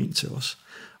kunderne bedre ind til os.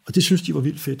 Og det synes de var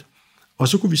vildt fedt. Og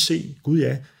så kunne vi se, gud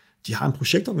ja, de har en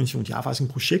projektorganisation, de har faktisk en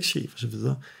projektchef osv.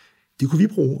 Det kunne vi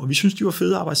bruge, og vi synes, de var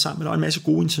fede at arbejde sammen med. Der var en masse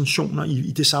gode intentioner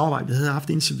i det samarbejde, vi havde haft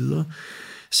indtil videre.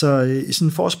 Så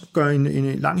sådan for at gøre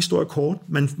en lang historie kort,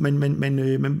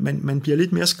 man bliver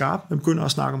lidt mere skarp, man begynder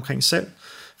at snakke omkring salg,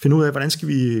 finde ud af, hvordan skal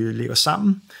vi lægge os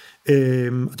sammen.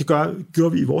 Og det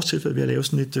gjorde vi i vores tilfælde ved at lave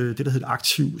sådan det, der hedder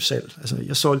aktiv salg. Altså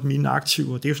jeg solgte mine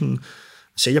aktiver, det er jo sådan,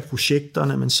 man sælger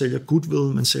projekterne, man sælger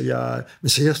goodwill, man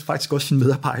sælger faktisk også sine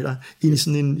medarbejdere ind i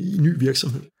sådan en ny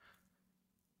virksomhed.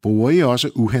 Bruger I også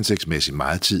uhensigtsmæssigt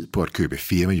meget tid på at købe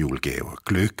firmajulegaver,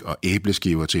 gløgg og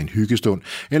æbleskiver til en hyggestund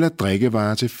eller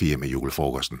drikkevarer til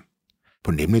firmajulefrokosten?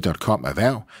 På nemlig.com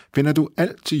Erhverv finder du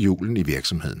alt til julen i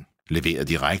virksomheden, leveret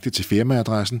direkte til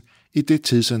firmaadressen i det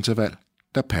tidsinterval,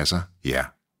 der passer jer.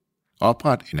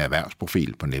 Opret en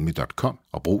erhvervsprofil på nemlig.com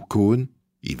og brug koden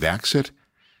iværksæt,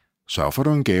 så får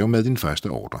du en gave med din første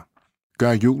ordre.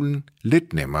 Gør julen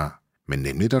lidt nemmere med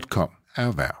nemlig.com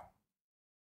Erhverv.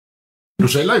 Du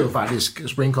sælger jo faktisk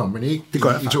Spring Company, ikke? Det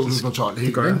gør jeg i 2012.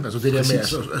 Det gør jeg. Altså det der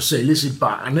med at sælge sit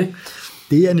barn, ikke?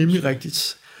 Det er nemlig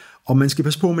rigtigt. Og man skal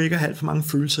passe på med ikke at have alt for mange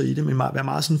følelser i det, men være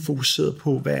meget sådan fokuseret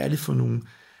på, hvad er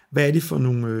det for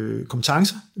nogle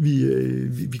kompetencer,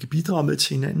 vi kan bidrage med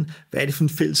til hinanden? Hvad er det for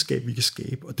et fællesskab, vi kan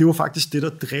skabe? Og det var faktisk det, der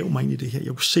drev mig ind i det her.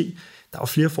 Jeg kunne se, der var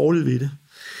flere fordele ved det.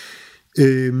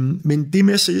 Men det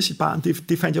med at sælge sit barn,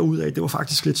 det fandt jeg ud af, det var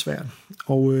faktisk lidt svært.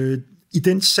 Og i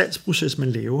den salgsproces,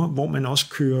 man laver, hvor man også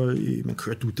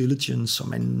kører due diligence, og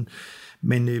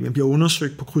man bliver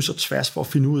undersøgt på kryds og tværs for at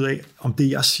finde ud af, om det,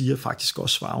 jeg siger, faktisk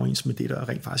også svarer overens med det, der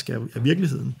rent faktisk er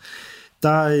virkeligheden.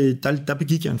 Der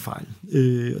begik jeg en fejl,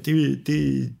 og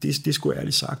det er sgu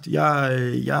ærligt sagt.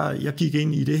 Jeg gik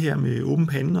ind i det her med åben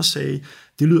pande og sagde,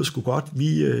 det lyder sgu godt,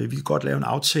 vi kan godt lave en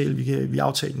aftale, vi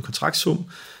aftalte en kontraktsum,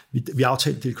 vi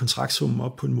aftalte det kontraktsummen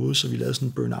op på en måde, så vi lavede sådan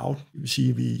en burn-out. Det vil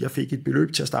sige, jeg fik et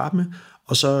beløb til at starte med,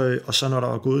 og så når der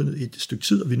var gået et stykke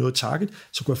tid, og vi nåede target,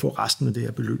 så kunne jeg få resten af det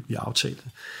her beløb, vi aftalte.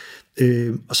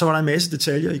 Og så var der en masse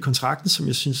detaljer i kontrakten, som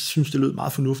jeg synes det lød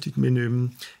meget fornuftigt,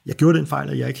 men jeg gjorde den fejl,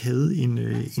 at jeg ikke havde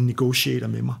en negotiator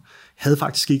med mig. Jeg havde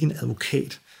faktisk ikke en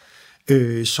advokat,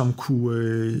 som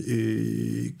kunne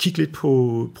kigge lidt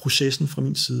på processen fra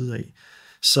min side af.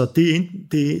 Så det er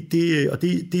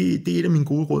et af mine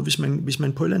gode råd, hvis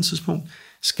man på et eller andet tidspunkt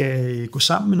skal gå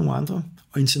sammen med nogle andre,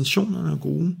 og intentionerne er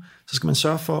gode, så skal man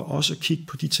sørge for også at kigge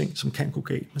på de ting, som kan gå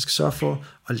galt. Man skal sørge for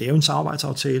at lave en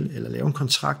samarbejdsaftale, eller lave en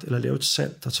kontrakt, eller lave et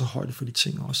salg, der tager højde for de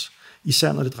ting også.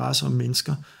 Især når det drejer sig om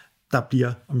mennesker, der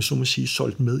bliver, om jeg så må sige,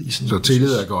 solgt med i sådan. Så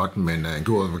tillid er godt, men en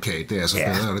god advokat, det er altså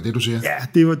bedre, er det det, du siger?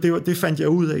 Ja, det fandt jeg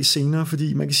ud af senere,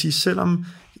 fordi man kan sige, selvom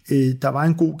der var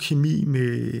en god kemi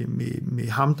med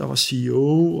ham, der var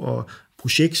CEO og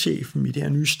projektchefen i det her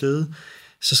nye sted,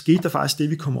 så skete der faktisk det,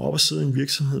 vi kommer op og sidder i en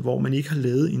virksomhed, hvor man ikke har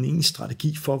lavet en egentlig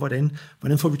strategi for,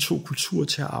 hvordan får vi to kulturer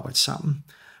til at arbejde sammen.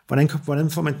 Hvordan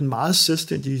får man den meget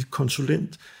selvstændige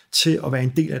konsulent til at være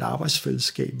en del af et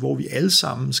arbejdsfællesskab, hvor vi alle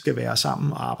sammen skal være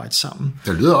sammen og arbejde sammen.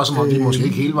 Det lyder også, som om de måske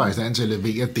ikke hele var i stand til at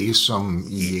levere det, som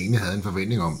I egentlig havde en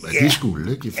forventning om, at de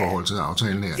skulle, ikke, i forhold til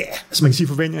aftalen her. Ja, altså man kan sige, at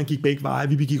forventningerne gik begge veje.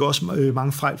 Vi begik også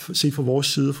mange fejl set fra vores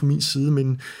side og fra min side,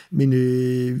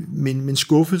 men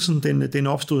skuffelsen, den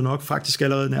opstod nok faktisk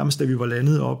allerede nærmest, da vi var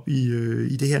landet op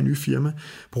i det her nye firma,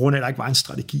 på grund af, at der ikke var en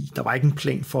strategi. Der var ikke en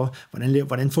plan for,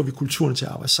 hvordan får vi kulturen til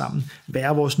at arbejde sammen. Hvad er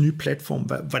vores nye platform?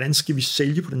 Hvordan skal vi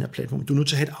sælge på den her platform? Du er nødt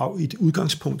til at have et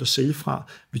udgangspunkt at sælge fra,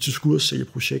 hvis du skal ud og sælge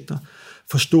projekter.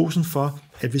 Forståelsen for,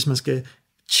 at hvis man skal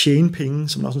tjene penge,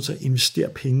 så er man også nødt til at investere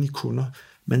penge i kunder.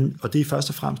 Og det er først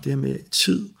og fremmest det her med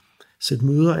tid, sætte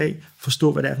møder af,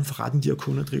 forstå, hvad det er for en forretning, de her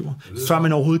kunder driver, før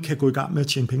man overhovedet kan gå i gang med at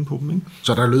tjene penge på dem. Ikke?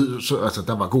 Så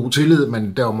der var god tillid,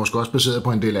 men der var måske også baseret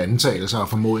på en del antagelser og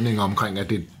formodninger omkring, at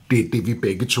det vi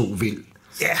begge to vil.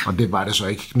 Ja. Og det var det så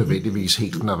ikke nødvendigvis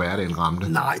helt, når hverdagen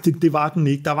ramte. Nej, det var den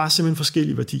ikke. Der var simpelthen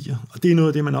forskellige værdier. Og det er noget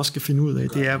af det, man også skal finde ud af.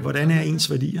 Det er, hvordan er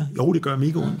ens værdier? Jo, det gør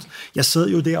mega ondt. Jeg sad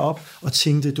jo deroppe og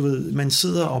tænkte, man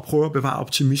sidder og prøver at bevare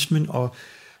optimismen, og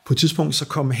på et tidspunkt så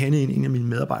kom Hanne ind, en af mine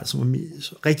medarbejdere, som var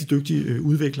rigtig dygtig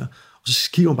udvikler, og så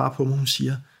kigger hun bare på mig, og hun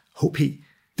siger, HP,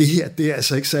 det her, det er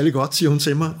altså ikke særlig godt, siger hun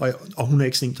til mig, og hun er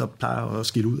ikke sådan en, der plejer at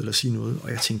skille ud eller sige noget,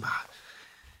 og jeg tænkte bare,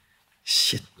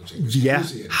 shit, vi er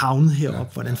havnet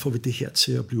heroppe, hvordan får vi det her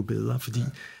til at blive bedre, fordi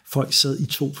folk sad i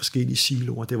 2 forskellige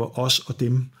siloer, det var os og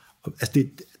dem,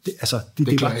 altså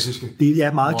det klassiske. Det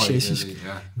er meget klassisk.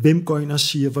 Hvem går ind og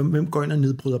siger, hvem går ind og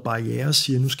nedbryder barrierer og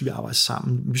siger, nu skal vi arbejde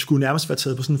sammen. Vi skulle nærmest være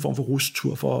taget på sådan en form for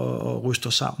rustur for at ryste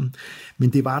os sammen. Men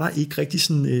det var der ikke rigtig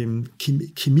sådan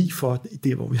kemi for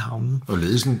det, hvor vi havnede. Og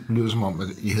ledelsen lyder som om, at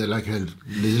I heller ikke havde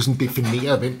ledelsen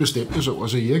defineret, hvem bestemte så at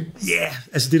sige, ikke? Ja,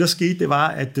 altså det der skete, det var,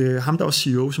 at ham der var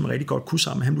CEO, som rigtig godt kunne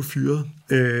sammen, han blev fyret.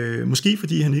 Måske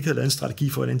fordi han ikke havde lavet en strategi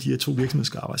for, hvordan de her 2 virksomheder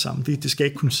skal arbejde sammen. Det skal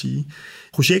jeg ikke kunne sige.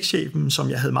 Projektchefen, som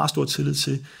jeg havde meget stor tillid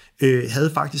til,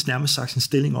 havde faktisk nærmest sagt sin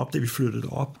stilling op, da vi flyttede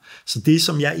op. Så det,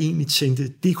 som jeg egentlig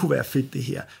tænkte, det kunne være fedt det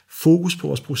her. Fokus på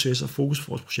vores processer, fokus på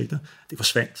vores projekter, det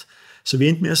forsvandt. Så vi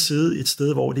endte med at sidde et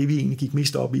sted, hvor det vi egentlig gik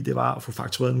mest op i, det var at få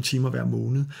faktureret nogle timer hver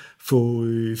måned.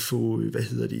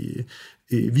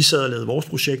 Vi sad og lavede vores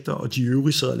projekter, og de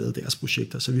øvrige sad og lavede deres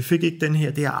projekter. Så vi fik ikke det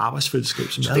her arbejdsfællesskab,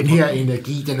 som så den her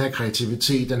energi, den her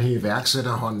kreativitet, den her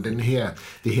iværksætterhånd, den her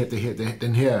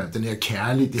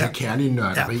kærlige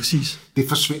nørderi, det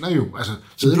forsvinder jo. Altså,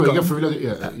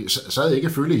 sad ikke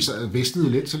at føle, I visnede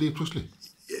lidt så lige pludselig?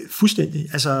 Fuldstændig,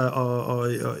 altså,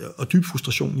 og dyb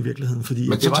frustration i virkeligheden. Fordi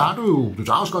men så tager du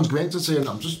tager også konsekvenser til, at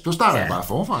så starter jeg bare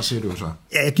forfra, siger du så.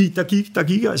 Ja, der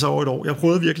gik altså over et år. Jeg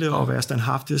prøvede virkelig at være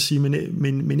standhaftig og sige,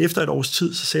 men efter et års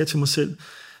tid, så sagde jeg til mig selv,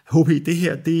 HP, det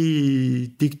her,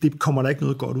 det kommer der ikke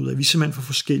noget godt ud af. Vi er simpelthen for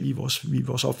forskellige i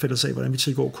vores opfattelse af, hvordan vi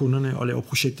tilgår kunderne og laver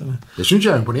projekterne. Det synes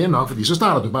jeg er imponerende nok, fordi så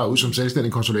starter du bare ud som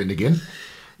selvstændig konsulent igen,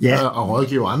 og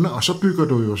rådgiver andre, og så bygger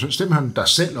du jo simpelthen dig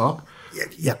selv op.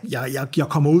 Jeg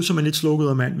kommer ud som en lidt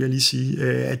slukket mand, vil jeg lige sige,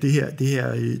 at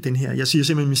den her, jeg siger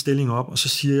simpelthen min stilling op, og så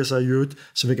siger jeg så i øvrigt,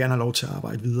 så vil jeg gerne have lov til at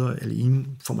arbejde videre alene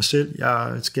for mig selv.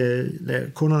 Jeg skal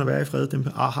lade kunderne være i fred, dem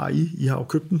har I har jo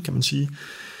købt den, kan man sige.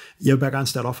 Jeg vil bare gerne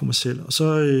starte op for mig selv. Og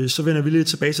så vender vi lidt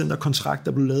tilbage til den der kontrakt,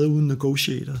 der blev lavet uden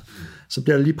negotiator. Så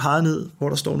bliver der lige peget ned, hvor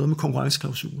der står noget med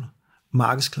konkurrenceklausuler,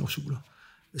 markedsklausuler.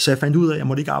 Så jeg fandt ud af, at jeg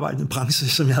måtte ikke arbejde i en branche,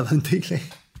 som jeg havde været en del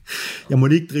af. Jeg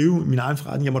måtte ikke drive min egen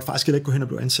forretning. Jeg måtte faktisk ikke gå hen og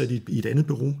blive ansat i et andet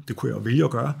bureau. Det kunne jeg jo vælge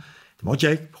at gøre. Det måtte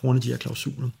jeg ikke på grund af de her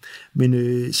klausuler.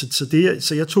 Men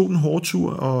så jeg tog den hårde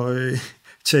tur og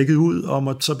tækkede ud og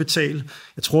måtte så betale.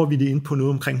 Jeg tror, vi er inde på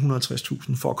noget omkring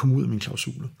 150.000 for at komme ud af mine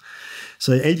klausuler.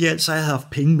 Så alt i alt, så har jeg haft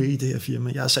penge med i det her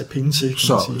firma. Jeg har sat penge til.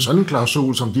 Så sådan en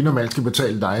klausul, som de normalt skal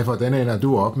betale dig for, den ender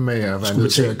du op med at være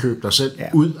nødt til at købe dig selv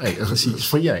ud af, altså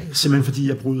fri af. Simpelthen fordi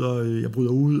jeg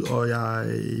bryder ud, og jeg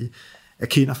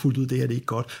erkender fuldt ud, det her det er ikke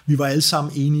godt. Vi var alle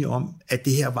sammen enige om, at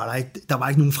det her der var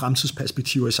ikke nogen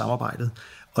fremtidsperspektiver i samarbejdet.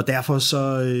 Og derfor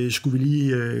så skulle vi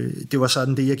lige, det var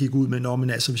sådan det, jeg gik ud med, men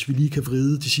altså hvis vi lige kan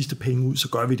vride de sidste penge ud, så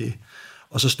gør vi det.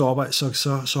 Og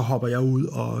så hopper jeg ud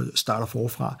og starter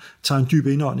forfra, tager en dyb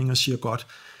indånding og siger, godt,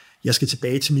 jeg skal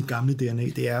tilbage til mit gamle DNA,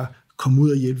 det er komme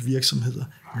ud og hjælpe virksomheder,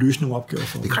 løse nogle opgaver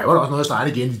for dem. Det kræver da også noget at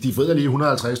starte igen. De frider lige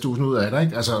 150.000 ud af dig,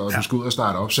 ikke? Altså, og du skal ud og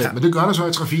starte op selv. Ja. Men det gør der så i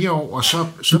 3-4 år, og så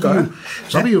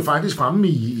er vi jo faktisk fremme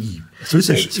i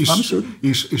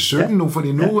 17 nu,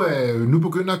 fordi nu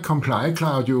begynder Comply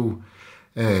Cloud jo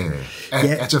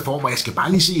at tage form. Og jeg skal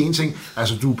bare lige sige en ting.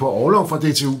 Altså, du er på orlov fra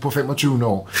DTU på 25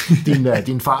 år.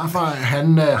 Din farfar,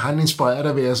 han inspirerede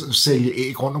dig ved at sælge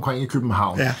æg rundt omkring i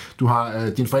København. Ja. Du har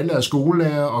din forældre er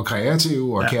skolelærer og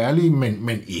kreativ og kærlig,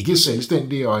 men ikke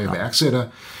selvstændig og iværksætter.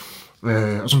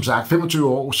 Og som sagt, 25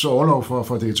 års orlov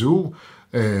fra DTU.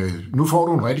 Nu får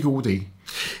du en rigtig god idé.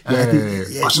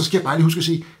 Og så skal jeg bare lige huske at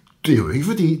sige, det er jo ikke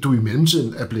fordi, du i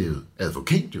mellemtiden er blevet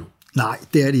advokat, jo. Nej,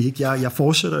 det er det ikke. Jeg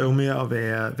fortsætter jo med at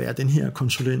være den her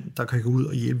konsulent, der kan gå ud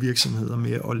og hjælpe virksomheder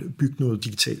med at bygge noget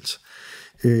digitalt.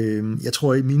 Jeg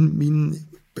tror, at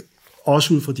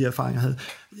også ud fra de erfaringer,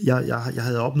 jeg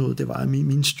havde opnået, det var, at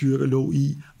min styrke lå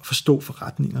i at forstå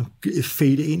forretninger,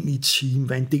 fade ind i et team,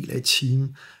 være en del af et team,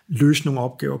 løse nogle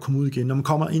opgaver og komme ud igen. Når man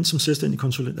kommer ind som selvstændig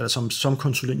konsulent, eller som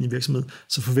konsulent i virksomhed,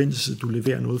 så forventes at du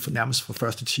leverer noget nærmest fra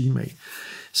første time af.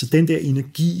 Så den der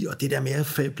energi og det der med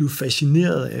at blive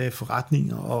fascineret af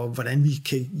forretninger og hvordan vi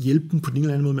kan hjælpe dem på den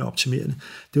eller anden måde med at optimere det,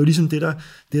 det var ligesom det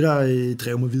der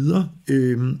drev mig videre.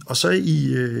 Og så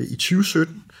i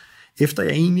 2017, efter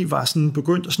jeg egentlig var sådan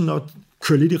begyndt at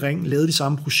køre lidt i ring, lavede de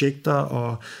samme projekter,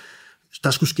 og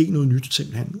der skulle ske noget nyt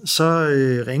simpelthen, så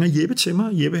ringer Jeppe til mig.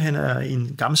 Jeppe, han er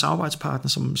en gammel samarbejdspartner,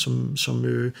 som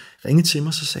ringede til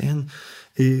mig, så sagde han,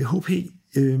 HP,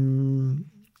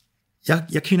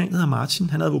 jeg kender en, der hedder Martin,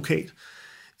 han er advokat.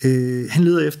 Han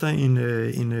leder efter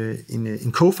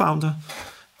en co-founder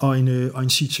og en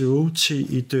CTO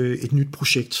til et nyt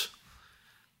projekt.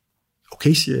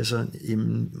 Okay, siger jeg så,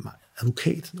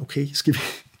 advokat, okay, skal vi...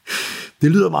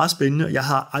 Det lyder meget spændende, og jeg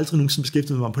har aldrig nogensinde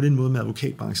beskæftiget mig på den måde med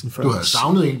advokatbranchen før. Du havde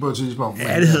savnet en på et tidspunkt.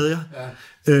 Ja, det havde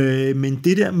jeg. Men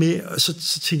det der med, så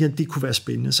tænker jeg, at det kunne være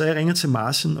spændende. Så jeg ringer til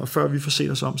Martin, og før vi får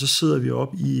set os om, så sidder vi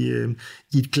op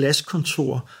i et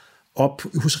glaskontor op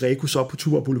hos Rekus op på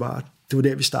Tuborg Boulevard. Det var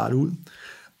der, vi startede ud.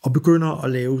 Og begynder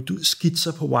at lave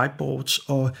skitser på whiteboards,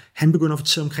 og han begynder at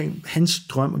fortælle omkring hans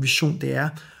drøm og vision, det er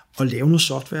at lave noget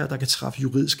software, der kan træffe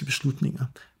juridiske beslutninger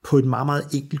på et meget, meget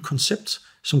enkelt koncept,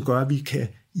 som gør, at vi kan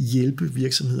hjælpe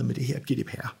virksomheder med det her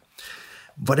GDPR.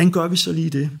 Hvordan gør vi så lige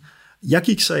det? Jeg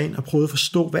gik så ind og prøvede at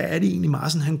forstå, hvad er det egentlig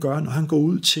Martin han gør, når han går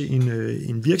ud til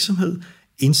en virksomhed,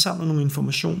 indsamler nogle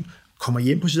information, kommer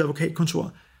hjem på sit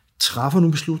advokatkontor, træffer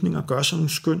nogle beslutninger, gør så nogle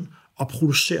skøn og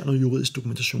producerer noget juridisk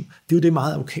dokumentation. Det er jo det,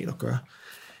 meget advokater gør.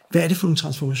 Hvad er det for nogle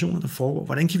transformationer, der foregår?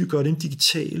 Hvordan kan vi gøre dem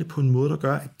digitale på en måde, der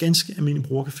gør, at ganske almindelige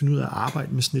brugere kan finde ud af at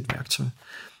arbejde med sådan et værktøj?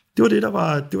 Det var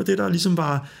det, der ligesom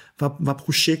var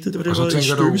projektet. Det var det, der var i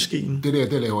støbeskeen.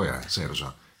 Det laver jeg, sagde du så.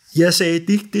 Jeg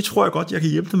sagde, det tror jeg godt, jeg kan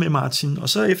hjælpe dig med, Martin. Og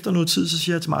så efter noget tid, så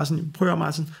siger jeg til Martin,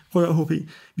 prøv at HP,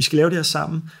 vi skal lave det her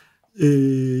sammen.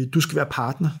 Du skal være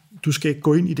partner. Du skal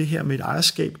gå ind i det her med et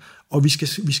ejerskab, og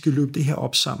vi skal løbe det her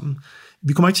op sammen.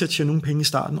 Vi kommer ikke til at tjene nogen penge i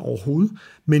starten overhovedet,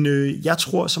 men jeg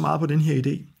tror så meget på den her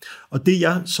idé. Og det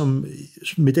jeg, som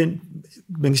med den,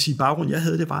 man kan sige, baggrund, jeg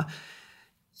havde, det var,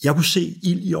 jeg kunne se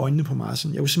ild i øjnene på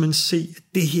Martin. Jeg kunne simpelthen se, at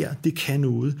det her, det kan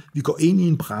noget. Vi går ind i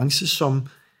en branche, som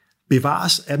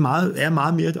bevares,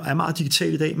 er meget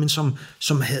digital i dag, men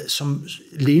som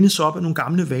lænes op af nogle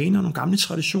gamle vaner, nogle gamle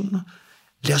traditioner.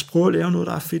 Lad os prøve at lave noget,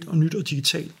 der er fedt og nyt og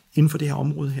digitalt inden for det her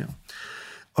område her.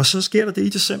 Og så sker der det i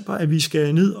december, at vi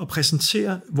skal ned og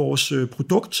præsentere vores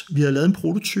produkt. Vi havde lavet en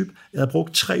prototyp. Jeg havde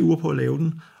brugt 3 uger på at lave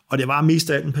den, og det var mest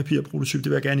af alt en papirprototyp, det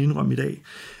vil jeg gerne indrømme i dag.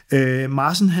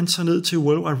 Martin, han tager ned til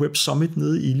World Wide Web Summit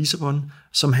nede i Lissabon,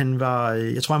 som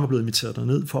jeg tror, han var blevet inviteret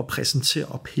derned for at præsentere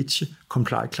og pitche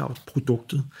Comply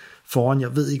Cloud-produktet foran,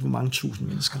 jeg ved ikke, hvor mange tusind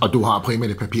mennesker. Og du har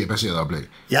primært et papirbaseret oplæg?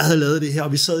 Jeg havde lavet det her,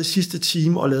 og vi sad i sidste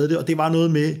time og lavede det, og det var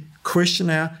noget med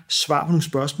questionnaire, svar på nogle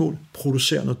spørgsmål,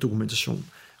 producere noget dokumentation.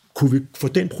 Kunne vi få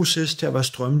den proces til at være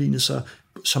strømlignet,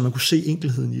 så man kunne se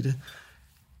enkelheden i det?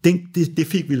 Det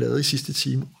fik vi lavet i sidste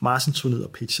time. Martin tog ned og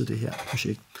pitchede det her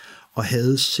projekt, og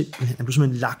han blev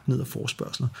simpelthen lagt ned af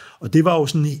forespørgsler. Og det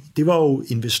var jo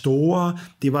investorer,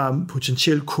 det var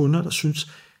potentielle kunder, der syntes,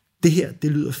 det her,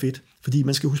 det lyder fedt. Fordi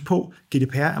man skal huske på,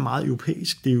 GDPR er meget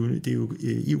europæisk. Det er jo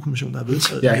EU-kommissionen, der har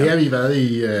vedtaget. Ja, her har vi været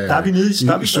i... Der er vi nede i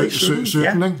 17,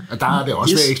 ja. Og der er det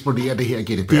også ved at eksplodere det her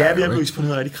GDPR. Det er ved at blive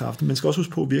eksponeret rigtig kraftigt. Man skal også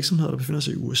huske på, at virksomheder, der befinder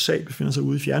sig i USA, befinder sig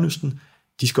ude i Fjernøsten,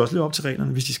 de skal også leve op til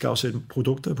reglerne, hvis de skal afsætte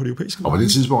produkter på det europæiske marked. Og på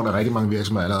det tidspunkt er rigtig mange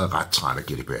virksomheder allerede ret trætte af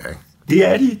GDPR, ikke? Det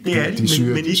er de,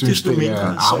 men ikke desto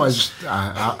mindre.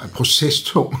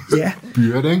 Procestung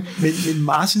byrde, ikke? Men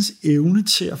Martins evne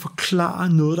til at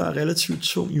forklare noget, der er relativt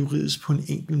tung juridisk på en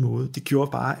enkel måde, det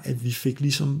gjorde bare, at vi fik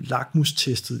ligesom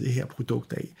lakmustestet det her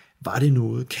produkt af. Var det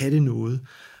noget? Kan det noget?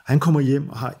 Og han kommer hjem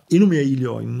og har endnu mere ild i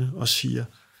øjnene og siger,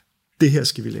 det her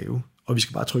skal vi lave, og vi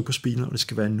skal bare trykke på speederen, og det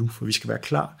skal være nu, for vi skal være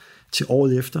klar til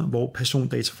året efter, hvor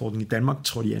persondataforordningen i Danmark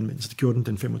trådte i anvendelse. Det gjorde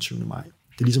den 25. maj.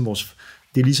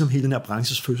 Det er ligesom hele den her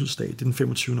branches fødselsdag, det er den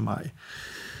 25. maj.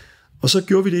 Og så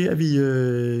gjorde vi det, at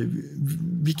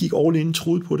vi gik all in,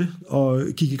 troede på det, og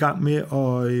gik i gang med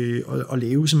at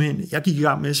lave simpelthen. Jeg gik i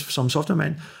gang med som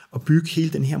softwaremand at bygge hele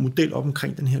den her model op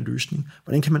omkring den her løsning.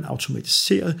 Hvordan kan man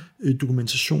automatisere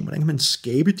dokumentation? Hvordan kan man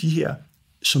skabe de her,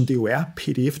 som det jo er,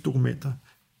 PDF-dokumenter,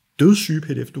 dødssyge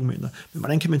PDF-dokumenter, men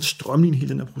hvordan kan man strømline hele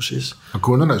den her proces? Og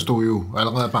kunderne stod jo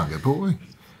allerede banket på, ikke?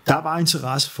 Der var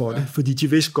interesse for det, fordi de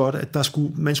vidste godt, at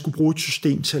man skulle bruge et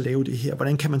system til at lave det her.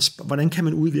 Hvordan kan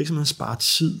man ude i virksomheden spare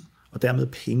tid og dermed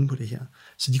penge på det her?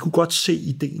 Så de kunne godt se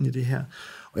ideen i det her.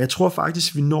 Og jeg tror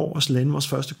faktisk, vi når at lande vores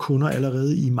første kunder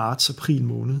allerede i marts-april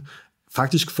måned.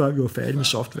 Faktisk før vi var færdige med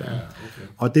softwaren. Okay.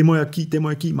 Og det må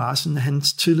jeg give Martin.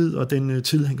 Hans tillid og den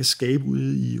tillid, han kan skabe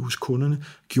ude hos kunderne,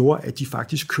 gjorde, at de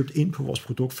faktisk købte ind på vores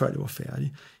produkt, før det var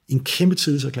færdigt. En kæmpe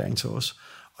tillidserklæring til os.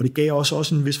 Og det gav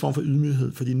også en vis form for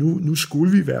ydmyghed, fordi nu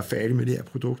skulle vi være færdige med det her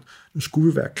produkt. Nu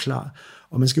skulle vi være klar.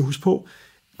 Og man skal huske på,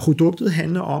 produktet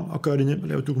handler om at gøre det nemt at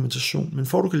lave dokumentation. Men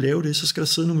for at du kan lave det, så skal der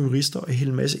sidde nogle jurister og hælde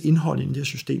en masse indhold ind i det her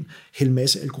system. Hælde en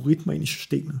masse algoritmer ind i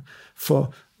systemet,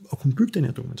 for at kunne bygge den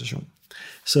her dokumentation.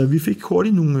 Så vi fik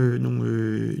hurtigt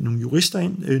nogle jurister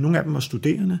ind. Nogle af dem var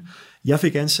studerende. Jeg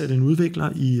fik ansat en udvikler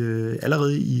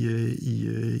allerede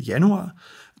i januar.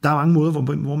 Der er mange måder,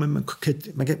 hvor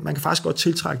man kan faktisk godt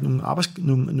tiltrække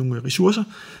nogle ressourcer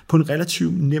på en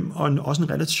relativt nem og også en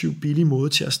relativt billig måde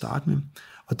til at starte med.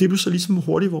 Og det blev så ligesom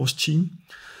hurtigt vores team.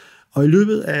 Og i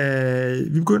løbet af,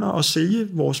 vi begynder at sælge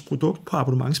vores produkt på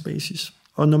abonnementsbasis.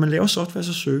 Og når man laver software as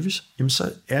a service, jamen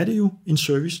så er det jo en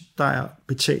service, der er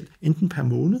betalt enten per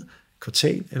måned,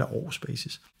 kvartal eller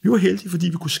årsbasis. Vi var heldige, fordi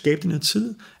vi kunne skabe den her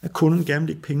tid, at kunderne gerne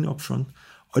ville lægge pengene up front.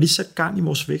 Og det satte gang i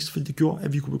vores vækst, fordi det gjorde,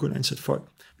 at vi kunne begynde at ansætte folk.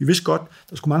 Vi vidste godt,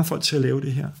 der skulle mange folk til at lave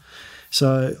det her.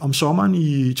 Så om sommeren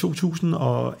i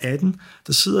 2018,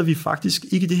 der sidder vi faktisk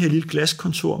ikke i det her lille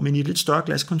glaskontor, men i et lidt større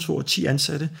glaskontor, 10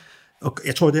 ansatte. Og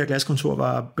jeg tror, at det her glaskontor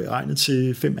var beregnet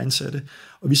til 5 ansatte.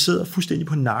 Og vi sidder fuldstændig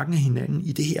på nakken af hinanden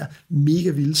i det her mega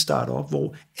vilde startup,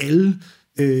 hvor alle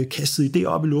kastede idéer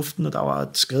op i luften, og der var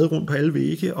skrevet rundt på alle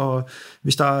vægge, og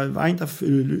hvis der var en,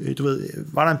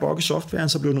 var der en bug i softwaren,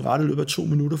 så blev den rettet i løbet af 2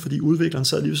 minutter, fordi udvikleren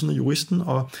sad lige ved sådan af juristen,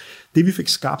 og det vi fik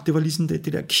skabt, det var ligesom det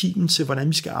der kimen til, hvordan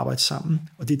vi skal arbejde sammen.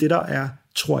 Og det er det, der er,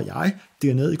 tror jeg,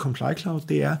 dernede i Comply Cloud,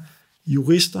 det er,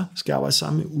 jurister skal arbejde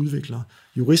sammen med udviklere.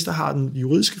 Jurister har den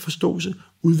juridiske forståelse,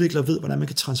 udviklere ved, hvordan man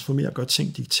kan transformere og gøre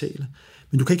ting digitale.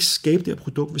 Men du kan ikke skabe det her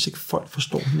produkt, hvis ikke folk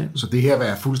forstår hinanden. Så det her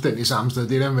være fuldstændig samme sted,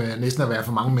 det der med næsten at være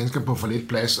for mange mennesker på for lidt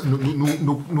plads.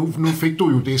 Nu fik du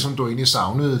jo det, som du egentlig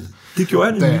savnede. Det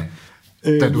gjorde jeg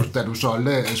Da du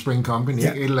solgte Spring Company,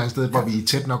 ja. Et eller andet sted, hvor vi er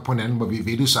tæt nok på hinanden, hvor vi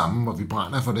vil det samme, hvor vi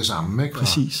brænder for det samme. Ikke?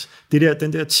 Præcis.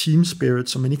 Den der team spirit,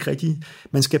 som man ikke rigtig...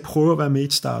 Man skal prøve at være med i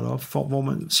et startup, hvor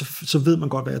man, så ved man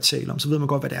godt, hvad jeg taler om. Så ved man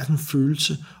godt, hvad det er for en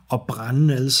følelse at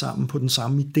brænde alle sammen på den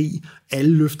samme idé.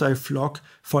 Alle løfter i flok,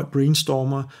 folk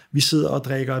brainstormer, vi sidder og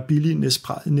drikker billig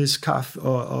Nescafé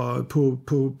og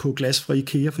på glas fra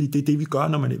IKEA, fordi det er det, vi gør,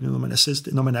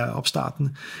 når man er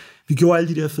opstartende. Vi gjorde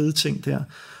alle de der fede ting der,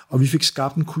 og vi fik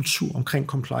skabt en kultur omkring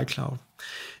Comply Cloud.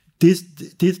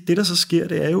 Det der så sker,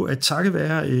 det er jo, at takket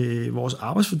være vores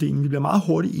arbejdsfordeling, vi bliver meget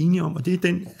hurtigt enige om, og det er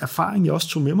den erfaring, jeg også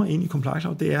tog med mig ind i Comply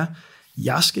Cloud, det er,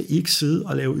 jeg skal ikke sidde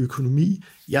og lave økonomi,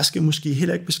 jeg skal måske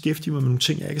heller ikke beskæftige mig med nogle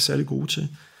ting, jeg ikke er særlig god til.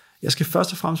 Jeg skal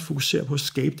først og fremmest fokusere på at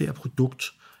skabe det her produkt.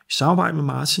 I samarbejde med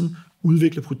Martin,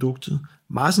 udvikle produktet.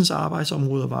 Martins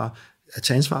arbejdsområder var at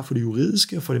tage ansvar for det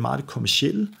juridiske og for det meget det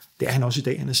kommercielle. Det er han også i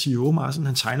dag. Han er CEO, Martin.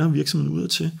 Han tegner virksomheden udad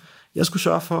til. Jeg skulle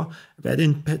sørge for at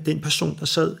være den person, der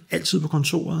sad altid på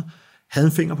kontoret, havde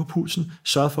en finger på pulsen,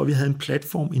 sørgede for, at vi havde en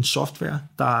platform, en software,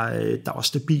 der var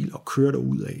stabil og kører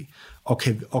derud af,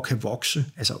 og kan vokse,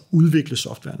 altså udvikle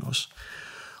softwaren også.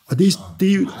 Og det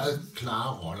er jo meget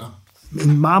klare roller.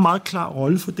 En meget, meget klar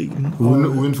rollefordeling.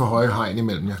 Uden for høje hegn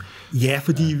imellem jer. Ja,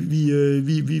 fordi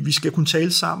vi skal kunne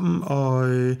tale sammen, og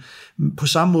på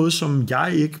samme måde som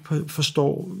jeg ikke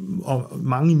forstår, og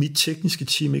mange i mit tekniske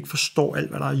team ikke forstår alt,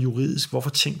 hvad der er juridisk, hvorfor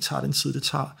ting tager den tid, det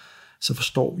tager, så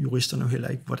forstår juristerne jo heller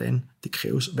ikke, hvad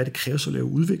det kræves at lave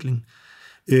udvikling.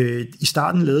 I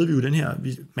starten lavede vi jo den her,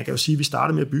 man kan jo sige, at vi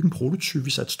startede med at bygge en prototype,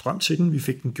 vi satte strøm til den, vi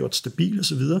fik den gjort stabil og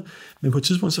så videre, men på et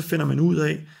tidspunkt så finder man ud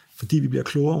af, fordi vi bliver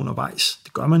klogere undervejs.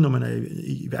 Det gør man, når man er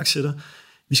iværksætter.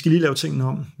 Vi skal lige lave tingene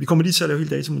om. Vi kommer lige til at lave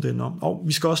hele datamodellen om. Og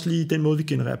vi skal også lige, den måde, vi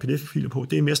genererer PDF-filer på,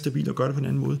 det er mere stabilt at gøre det på en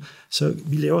anden måde. Så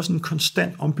vi laver sådan en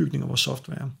konstant ombygning af vores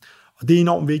software. Og det er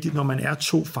enormt vigtigt, når man er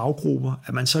 2 faggrupper,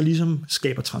 at man så ligesom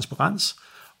skaber transparens,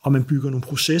 og man bygger nogle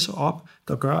processer op,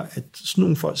 der gør, at sådan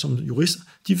nogle folk som jurister,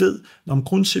 de ved, når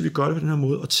grund til, at vi gør det på den her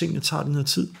måde, og tingene tager den her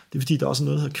tid, det er fordi, der er også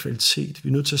noget, der hedder kvalitet. Vi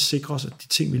er nødt til at sikre os, at de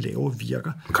ting, vi laver,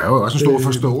 virker. Det kræver jo også en stor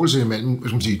forståelse imellem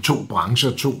 2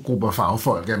 brancher, 2 grupper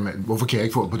fagfolk. Hvorfor kan jeg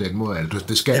ikke få det på den måde? Altså,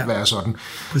 det skal være sådan.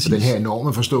 Så den her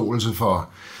enorme forståelse for,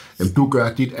 at du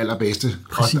gør dit allerbedste,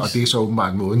 og det er så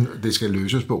åbenbart måden, det skal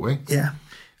løses på, ikke? Ja.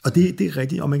 Og det er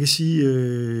rigtigt, og man kan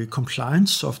sige,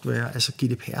 compliance software, altså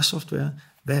GDPR-software,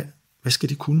 hvad skal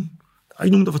det kunne? Der er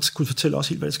ikke nogen, der kunne fortælle os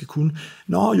helt, hvad det skal kunne.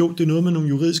 Nå jo, det er noget med nogle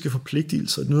juridiske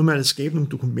forpligtelser, det er noget med at skabe nogle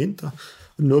dokumenter,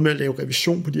 det er noget med at lave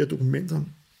revision på de her dokumenter.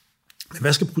 Men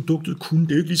hvad skal produktet kunne?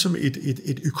 Det er jo ikke ligesom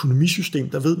et økonomisystem,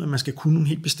 der ved, at man skal kunne nogle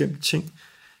helt bestemte ting.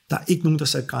 Der er ikke nogen, der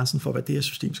sætter grænsen for, hvad det her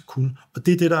system skal kunne. Og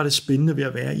det er det, der er det spændende ved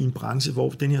at være i en branche, hvor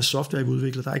den her software, vi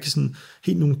udvikler, der er ikke sådan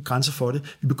helt nogen grænser for det.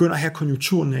 Vi begynder at have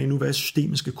konjunkturen af nu, hvad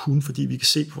systemet skal kunne, fordi vi kan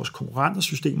se på vores konkurrenters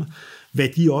systemer, hvad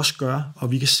de også gør,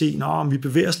 og vi kan se, om vi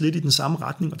bevæger os lidt i den samme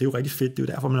retning, og det er jo rigtig fedt. Det er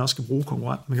jo derfor, man også skal bruge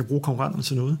konkurrenter. Man kan bruge konkurrenterne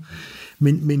til noget.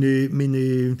 Men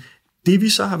det vi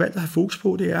så har valgt at have fokus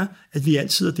på, det er, at vi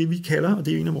altid er det, vi kalder, og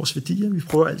det er en af vores værdier, vi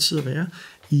prøver altid at være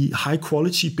i high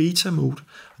quality beta mode.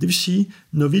 Det vil sige,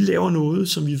 når vi laver noget,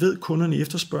 som vi ved, kunderne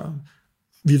efterspørger,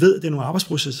 vi ved, at det er nogle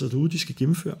arbejdsprocesser derude, de skal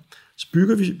gennemføre, så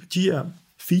bygger vi de her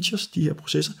features, de her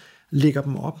processer, lægger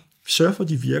dem op, sørger for, at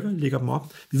de virker, lægger dem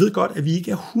op. Vi ved godt, at vi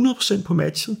ikke er 100% på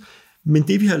matchet, men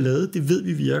det vi har lavet, det ved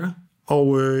vi virker,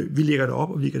 og vi lægger det op,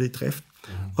 og vi lægger det i drift.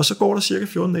 Og så går der cirka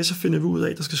 14 dage, så finder vi ud af,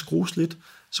 at der skal skrues lidt.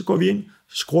 Så går vi ind,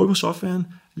 skruer på softwaren,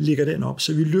 lægger den op.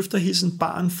 Så vi løfter hele tiden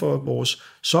barren for vores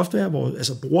software,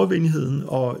 altså brugervenligheden,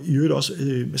 og i øvrigt også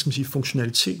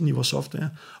funktionaliteten i vores software.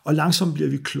 Og langsomt bliver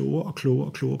vi klogere og klogere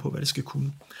og klogere på, hvad det skal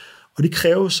kunne. Og det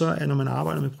kræver så, at når man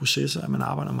arbejder med processer, at man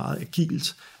arbejder meget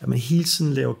agilt, at man hele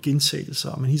tiden laver gentagelser,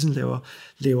 og man hele tiden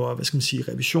laver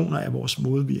revisioner af vores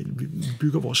måde, vi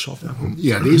bygger vores software på.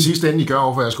 Ja, det er sidste ende, I gør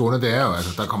over for jeres kunder, det er jo,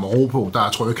 altså, der kommer ro på, der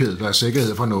er tryghed, der er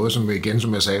sikkerhed for noget,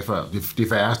 som jeg sagde før, de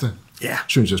færreste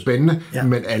synes er spændende,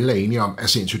 men alle er enige om, er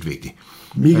sindssygt vigtigt.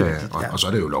 Og så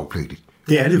er det jo lovpligtigt.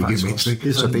 Det er det faktisk mindst,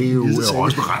 ikke? Så det er jo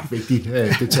også en ret vigtig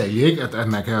detalje, ikke? At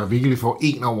man kan virkelig få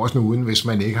en over snuden, hvis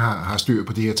man ikke har styr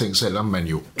på de her ting, selvom man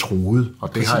jo troede,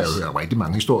 og det har jeg jo hørt rigtig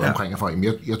mange historier omkring fra.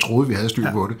 Jeg troede, vi havde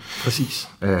styr på det. Præcis.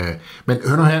 Men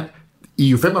hør nu her, I er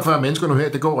jo 45 mennesker nu her,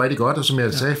 det går rigtig godt, og som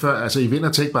jeg sagde før, altså I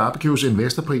vinder Tech Barbecues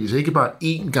investorpris, ikke bare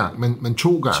én gang, men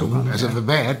to gange. Altså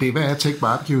hvad er det? Hvad er Tech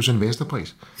Barbecues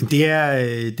investorpris? Det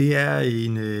er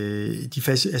en,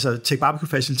 Tech Barbecue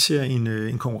faciliterer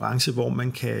en konkurrence, hvor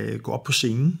man kan gå op på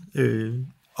scenen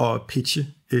og pitche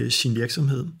sin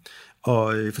virksomhed,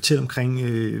 og fortælle omkring,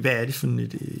 hvad er det for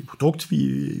et produkt,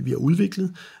 vi har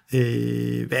udviklet,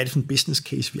 hvad er det for en business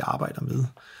case, vi arbejder med.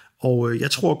 Og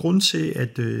jeg tror, at grunden til,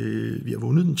 at vi har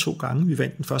vundet den 2 gange, vi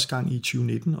vandt den første gang i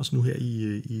 2019, og så nu her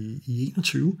i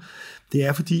 21, det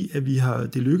er fordi, at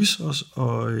det lykkes os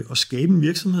at skabe en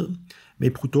virksomhed med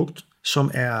et produkt,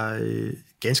 som er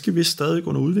ganske vist stadig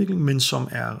under udvikling, men som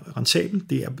er rentabelt.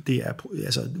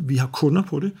 Vi har kunder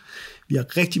på det. Vi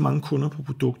har rigtig mange kunder på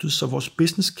produktet, så vores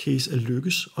business case er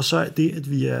lykkes, og så er det,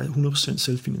 at vi er 100%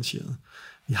 selvfinansieret.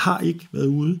 Vi har ikke været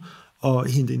ude og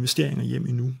hente investeringer hjem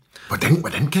endnu.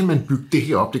 Hvordan kan man bygge det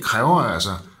her op? Det kræver altså,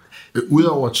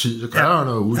 udover tid, det kræver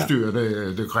noget udstyr,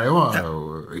 det kræver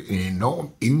jo en enorm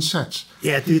indsats.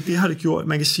 Ja, det har det gjort.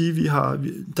 Man kan sige,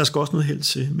 der skal også noget held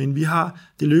til, men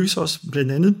det lykkes os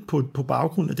blandt andet på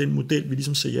baggrund af den model, vi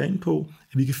ligesom ser ind på,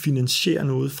 at vi kan finansiere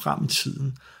noget frem i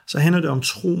tiden. Så handler det om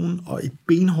troen og et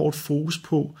benhårdt fokus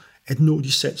på, at nå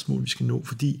de salgsmål, vi skal nå.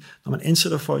 Fordi når man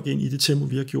ansætter folk ind i det tempo,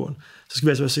 vi har gjort, så skal vi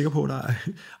altså være sikre på, at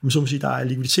der er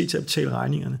likviditet til at betale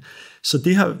regningerne. Så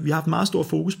vi har haft meget stor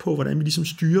fokus på, hvordan vi ligesom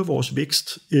styrer vores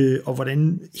vækst, og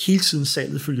hvordan hele tiden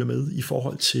salget følger med i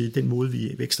forhold til den måde,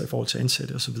 vi vækster i forhold til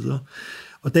ansatte osv.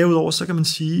 Og derudover, så kan man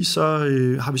sige, så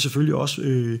har vi selvfølgelig også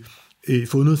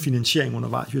fået noget finansiering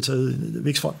undervejs. Vi har taget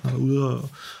Vækstfonden og ude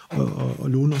og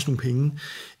låne os nogle penge.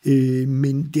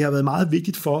 Men det har været meget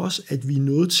vigtigt for os, at vi er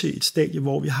nået til et stadie,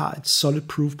 hvor vi har et solid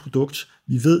proof produkt.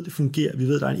 Vi ved, det fungerer. Vi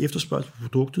ved, der er en efterspørgsel på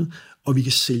produktet, og vi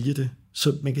kan sælge det.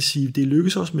 Så man kan sige, det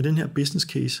lykkes også med den her business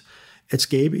case at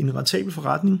skabe en rentabel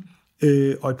forretning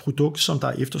og et produkt, som der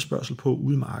er efterspørgsel på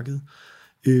ude i markedet.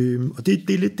 Og det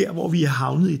er lidt der, hvor vi er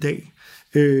havnet i dag.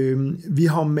 Vi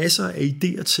har masser af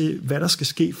idéer til, hvad der skal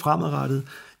ske fremadrettet.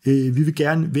 Vi vil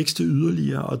gerne vækste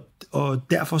yderligere, og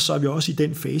derfor så er vi også i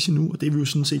den fase nu, og det er vi jo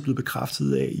sådan set blevet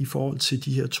bekræftet af i forhold til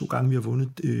de her 2 gange, vi har vundet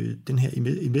den her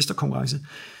investorkonkurrence.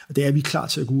 Og det er, at vi er klar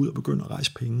til at gå ud og begynde at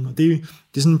rejse penge. Og det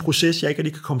er sådan en proces, jeg ikke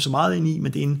rigtig kan komme så meget ind i,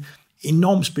 men det er en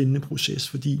enormt spændende proces,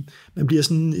 fordi man bliver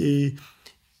sådan...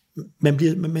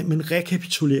 Man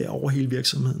rekapitulerer over hele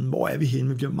virksomheden. Hvor er vi henne?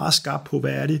 Man bliver meget skarp på,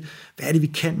 hvad er det, vi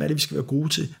kan? Hvad er det, vi skal være gode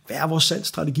til? Hvad er vores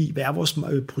salgsstrategi? Hvad er vores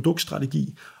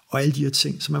produktstrategi? Og alle de her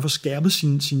ting. Så man får skærpet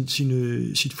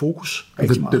sit fokus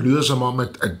rigtig meget. Det lyder som om,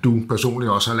 at du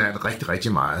personligt også har lært rigtig,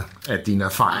 rigtig meget af dine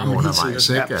erfaringer undervejs.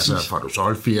 Altså fra du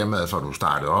solgte firmaet, fra du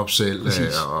startede op selv,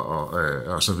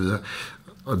 og så videre.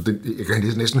 Og jeg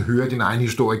kan næsten høre din egen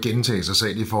historie gentage sig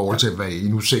selv i forhold til, hvad I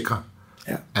nu sikrer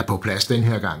er på plads den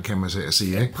her gang, kan man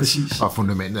sige. Ikke? Præcis. Og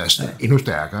fundamentet er endnu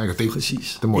stærkere. Ikke?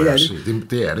 Det må jeg sige.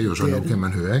 Det er det jo så nu, kan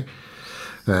man høre. Ikke?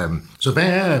 Så hvad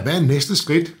er næste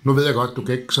skridt? Nu ved jeg godt, du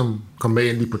kan ikke komme med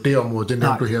ind på det område, det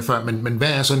nævnte du her før, men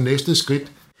hvad er så næste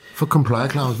skridt for Comply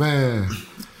Cloud? Hvad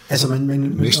er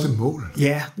næste mål?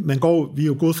 Ja, vi er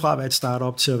jo gået fra at være et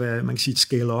startup til at være, man kan sige, et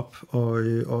scale-up, og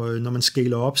når man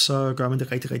scaler op, så gør man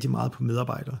det rigtig, rigtig meget på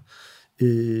medarbejdere.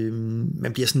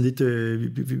 Man bliver sådan lidt,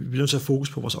 vi bliver nødt til at fokus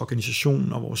på vores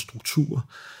organisation og vores struktur.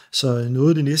 Så noget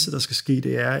af det næste, der skal ske,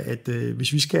 det er, at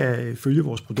hvis vi skal følge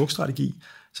vores produktstrategi,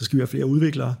 så skal vi have flere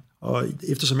udviklere, og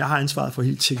eftersom jeg har ansvaret for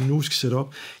helt teknologisk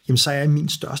setup, jamen så er min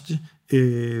største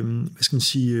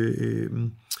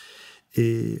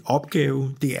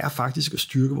opgave, det er faktisk at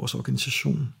styrke vores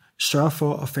organisation. Sørge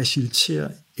for at facilitere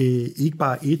ikke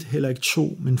bare 1, heller ikke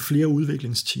 2, men flere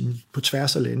udviklingsteam på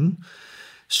tværs af lande,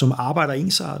 som arbejder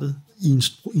ensartet i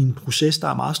en proces, der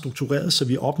er meget struktureret, så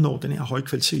vi opnår den her høje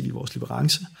kvalitet i vores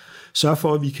leverance. Sørg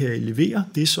for, at vi kan levere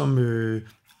det, som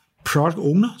product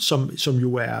owner, som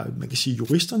jo er, man kan sige,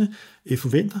 juristerne,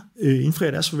 forventer,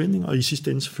 indfrier deres forventninger, og i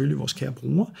sidste ende selvfølgelig vores kære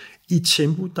brugere, i et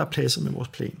tempo, der passer med vores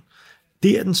plan.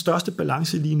 Det er den største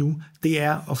balance lige nu, det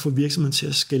er at få virksomheden til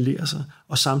at skalere sig,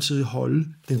 og samtidig holde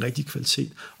den rigtige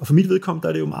kvalitet. Og for mit vedkommende, der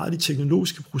er det jo meget de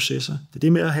teknologiske processer. Det er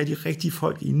det med at have de rigtige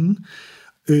folk inden.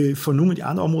 For nogle af de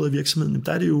andre områder i virksomheden,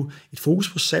 der er det jo et fokus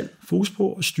på salg, fokus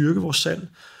på at styrke vores salg,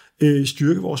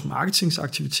 styrke vores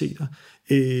marketingsaktiviteter,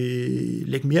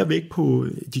 lægge mere vægt på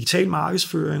digital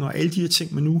markedsføring og alle de her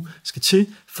ting, man nu skal til,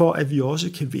 for at vi også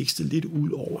kan vækste lidt ud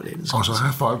over landet. Og så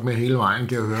har folk med hele vejen,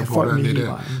 kan jeg høre på det lidt,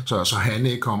 så han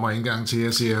ikke kommer en gang til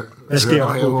at sige, hvad sker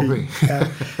der?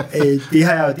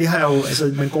 Ja, det har jeg jo,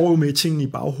 altså man går jo med tingene i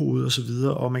baghovedet og så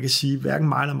videre, og man kan sige, hverken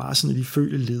mig eller Martin er de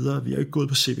følte ledere, vi har jo ikke gået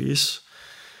på CBS.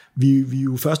 Vi er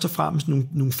jo først og fremmest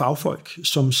nogle fagfolk,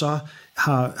 som så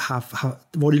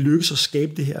har hvor det lykkes at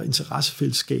skabe det her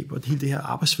interessefællesskab og hele det her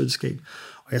arbejdsfællesskab.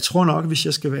 Og jeg tror nok, hvis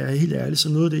jeg skal være helt ærlig, så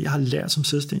noget af det, jeg har lært som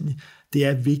selvstændig, det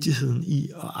er vigtigheden i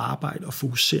at arbejde og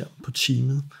fokusere på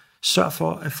teamet. Sørg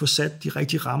for at få sat de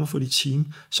rigtige rammer for dit team.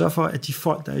 Sørg for, at de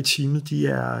folk, der er i teamet,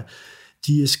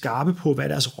 de er skarpe på, hvad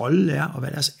deres rolle er og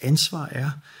hvad deres ansvar er.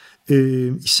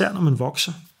 Især når man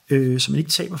vokser, så man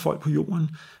ikke taber folk på jorden.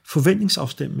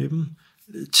 Forventningsafstem med dem.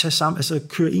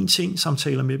 Køre en-til-en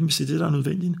samtaler med dem, hvis det er det, der er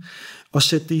nødvendigt. Og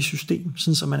sætte det i system,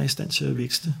 sådan så man er i stand til at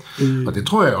vækste. Og det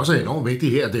tror jeg også er enormt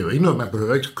vigtigt her. Det er jo ikke noget, man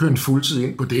behøver ikke køre en fuldtid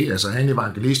ind på det. Altså have en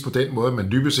evangelist på den måde,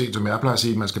 men dybest set, som jeg plejer at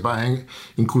sige, man skal bare have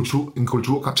en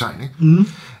kulturkaptajn. Ikke? Mm.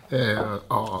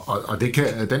 Og det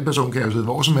kan, den person kan jo sidde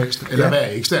hvor som helst, eller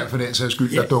være ekstern for den sags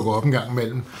skyld, der dukker op en gang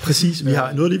imellem. Præcis.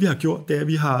 Noget af det, vi har gjort, det er, at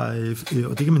vi har,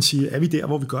 og det kan man sige, er vi der,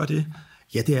 hvor vi gør det?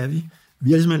 Ja, det er vi.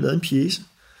 Vi har simpelthen lavet en pjece,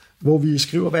 hvor vi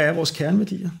skriver, hvad er vores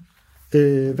kerneværdier?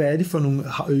 Hvad er det for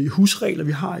nogle husregler,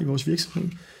 vi har i vores virksomhed?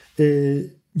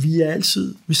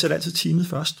 Vi sætter altid teamet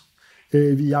først.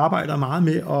 Vi arbejder meget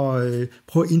med at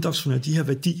prøve at indoktrinere de her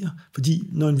værdier, fordi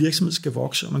når en virksomhed skal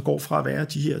vokse, og man går fra at være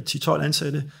de her 10-12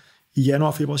 ansatte i januar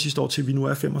og februar sidste år, til vi nu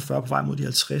er 45 på vej mod de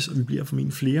 50, og vi bliver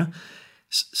formentlig flere.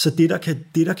 Så det,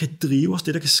 der kan drive os,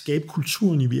 det, der kan skabe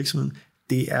kulturen i virksomheden,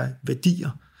 det er værdier.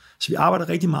 Så vi arbejder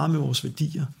rigtig meget med vores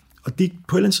værdier. Og det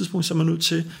på et eller andet tidspunkt, så er man nødt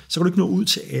til, så kan du ikke nå ud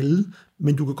til alle,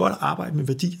 men du kan godt arbejde med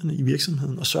værdierne i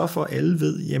virksomheden, og sørge for, at alle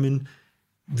ved, jamen,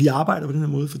 vi arbejder på den her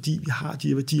måde, fordi vi har de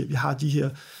her værdier, vi har de her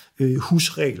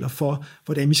husregler for,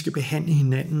 hvordan vi skal behandle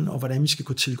hinanden, og hvordan vi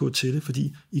skal tilgå til det.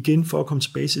 Fordi igen, for at komme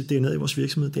tilbage til det ned i vores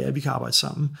virksomhed, det er, at vi kan arbejde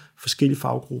sammen, forskellige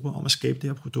faggrupper, om at skabe det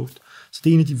her produkt. Så det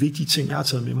er en af de vigtige ting, jeg har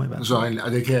taget med mig i hvert fald.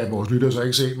 Og det kan vores lyttere så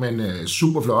ikke se, men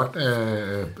super flot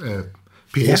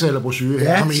pjece eller brochure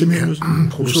her, som egentlig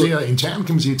producerer internt,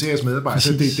 kan man sige, til jeres medarbejdere.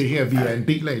 Så det er det her, vi er en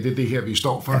del af, det er det her, vi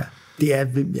står for. Ja,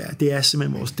 det er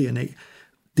simpelthen vores DNA.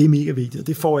 Det er mega vigtigt, og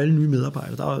det får alle nye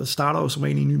medarbejdere. Der starter jo som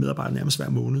en ny medarbejder nærmest hver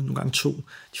måned, nogle gange 2.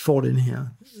 De får den her.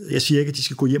 Jeg siger ikke, at de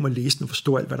skal gå hjem og læse den og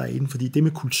forstå alt, hvad der er inde, fordi det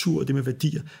med kultur og det med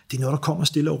værdier, det er noget, der kommer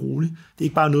stille og roligt. Det er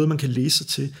ikke bare noget, man kan læse sig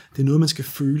til. Det er noget, man skal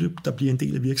føle, der bliver en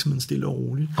del af virksomheden stille og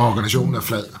roligt. Og organisationen er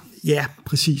flad. Ja,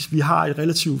 præcis. Vi har et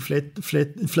relativt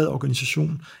flad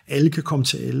organisation. Alle kan komme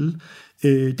til alle.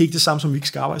 Det er ikke det samme, som vi ikke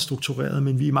skal arbejde struktureret,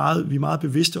 men vi er meget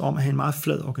bevidste om at have en meget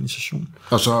flad organisation.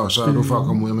 Og så er du for at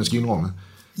komme ud af maskinrummet?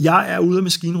 Jeg er ude af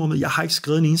maskinrummet. Jeg har ikke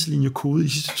skrevet en eneste linje kode de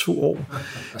sidste 2 år.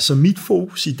 Så mit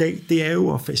fokus i dag, det er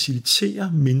jo at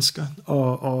facilitere mennesker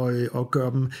og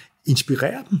gøre dem,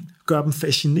 inspirere dem, gøre dem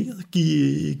fascineret,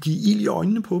 give ild i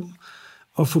øjnene på dem,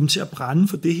 og få dem til at brænde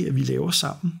for det her, vi laver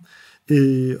sammen.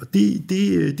 Og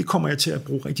det kommer jeg til at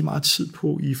bruge rigtig meget tid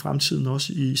på i fremtiden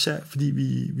også, især fordi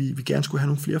vi gerne skulle have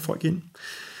nogle flere folk ind.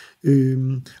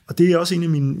 Og det er også en af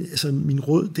mine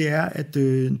råd, det er, at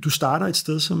du starter et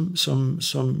sted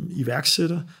som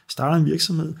iværksætter, starter en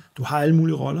virksomhed, du har alle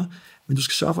mulige roller, men du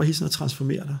skal sørge for hele tiden at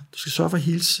transformere dig. Du skal sørge for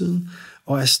hele tiden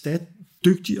at erstatte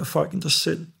dygtigere folk end dig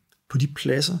selv på de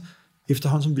pladser,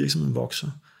 efterhånden som virksomheden vokser.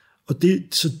 Og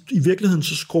så i virkeligheden,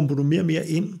 så skrumper du mere og mere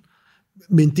ind,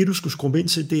 men det du skulle skrumpe ind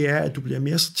til, det er, at du bliver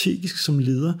mere strategisk som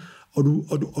leder,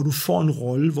 og du får en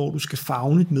rolle, hvor du skal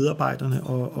favne medarbejderne,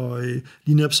 og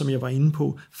lige netop som jeg var inde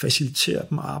på, facilitere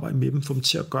dem og arbejde med dem, få dem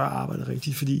til at gøre arbejdet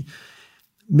rigtigt, fordi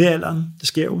med alderen, det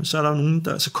sker jo,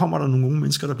 så kommer der nogle unge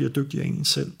mennesker, der bliver dygtigere end en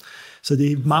selv. Så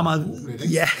det er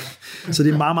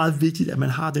meget, meget vigtigt, at man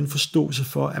har den forståelse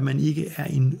for, at man ikke er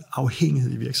en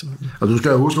afhængighed i virksomheden. Og du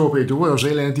skal jo huske, OP, du var jo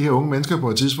selv en af de her unge mennesker på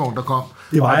et tidspunkt, der kom.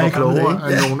 Det var jeg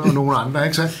klogere end nogle andre,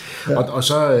 ikke sandt? Ja. Og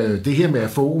så det her med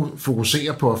at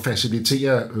fokusere på at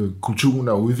facilitere kulturen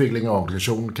og udviklingen af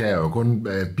organisationen, kan jo kun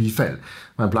bifalde.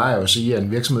 Man plejer jo at sige, at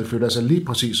en virksomhed flytter sig lige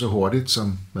præcis så hurtigt,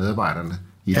 som medarbejderne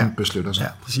i den beslutter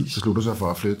sig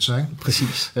for at flytte sig. Ikke?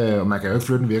 Præcis. Og man kan jo ikke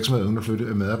flytte en virksomhed uden at flytte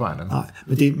medarbejderne. Nej,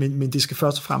 men det skal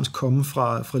først og fremmest komme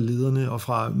fra lederne, og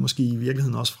fra måske i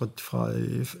virkeligheden også fra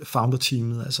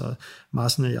founder-teamet, altså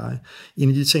Martin og jeg. En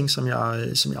af de ting, som jeg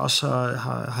også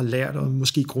har lært, og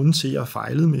måske grunden til, at jeg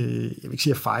fejlede med, jeg vil ikke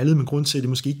sige, at jeg fejlede, men grunden til, at det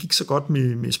måske ikke gik så godt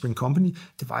med Spring Company,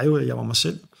 det var jo, at jeg var mig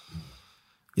selv.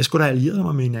 Jeg skulle da alliere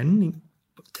mig med en anden.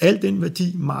 Al den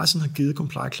værdi, Martin har givet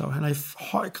Comply Cloud, han har i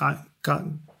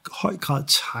høj grad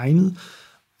tegnet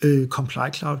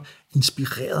Comply Cloud,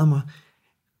 inspireret mig.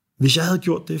 Hvis jeg havde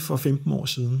gjort det for 15 år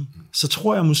siden, så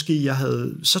tror jeg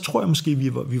måske,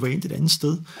 vi var endt et andet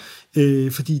sted.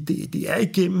 Fordi det er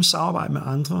igennem samarbejde med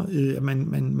andre, at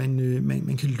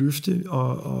man kan løfte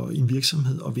og en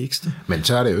virksomhed og vækste. Men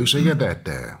så er det jo ikke sikkert, at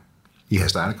I har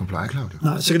startet Comply Cloud. Jo.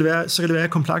 Nej, så kan det være, at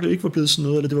Comply Cloud ikke var blevet sådan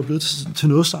noget, eller det var blevet til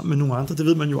noget sammen med nogle andre. Det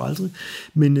ved man jo aldrig.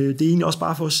 Men det er egentlig også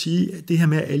bare for at sige, at det her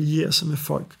med at alliere sig med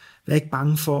folk, vær ikke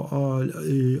bange for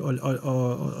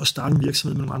at starte en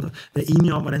virksomhed med nogle andre. Vær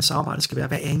enige om, hvordan samarbejdet skal være.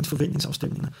 Hvad er ens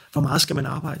forventningsafstemninger? Hvor meget skal man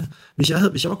arbejde? Hvis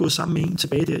jeg var gået sammen med en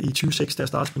tilbage der i 2006, da jeg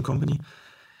startede Spring Company,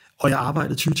 og jeg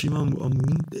arbejdede 20 timer om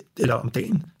ugen, eller om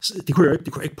dagen, det kunne jeg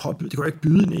ikke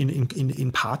byde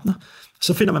en partner.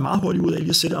 Så finder man meget hurtigt ud af lige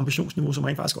at sætte ambitionsniveau, som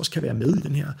rent faktisk også kan være med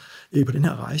i på den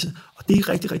her rejse. Og det er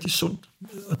rigtig, rigtig sundt.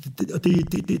 Og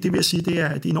det vil jeg sige, det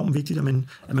er enormt vigtigt, at man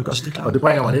gør sig det klart. Og det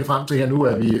bringer mig lidt frem til her nu,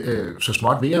 at vi så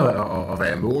småt ved at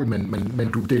være i mål, men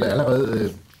du deler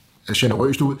allerede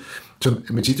generøst ud. Så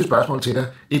mit sidste spørgsmål til dig,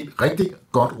 et rigtig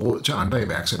godt råd til andre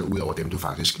iværksættere, ud over dem, du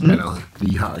faktisk allerede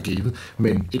lige har givet,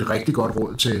 men et rigtig godt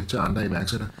råd til andre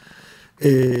iværksættere?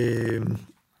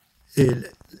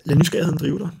 Lad nysgerrigheden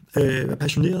drive dig. Vær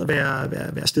passioneret,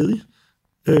 vær stedig.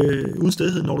 Uden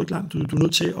stedighed når du ikke langt. Du er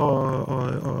nødt til at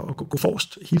gå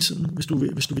forrest hele tiden, hvis du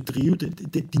vil drive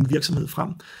din virksomhed frem.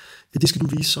 Det skal du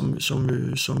vise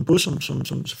både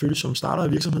selvfølgelig som starter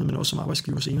af virksomheden, men også som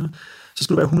arbejdsgiver senere. Så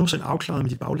skal du være 100% afklaret med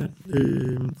dit bagland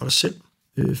og dig selv,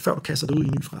 før du kaster dig ud i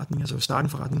en ny forretning, altså starte en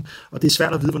forretning. Og det er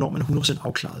svært at vide, hvornår man er 100%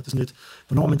 afklaret. Det er sådan lidt,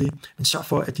 hvornår man det. Men sørg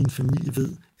for, at din familie ved,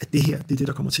 at det her, det er det,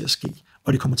 der kommer til at ske.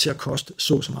 Og det kommer til at koste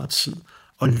så meget tid.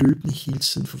 Og løbende hele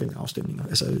tiden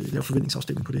lave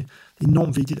forventningsafstemning på det. Det er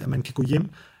enormt vigtigt, at man kan gå hjem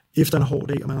efter en hård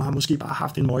dag, og man har måske bare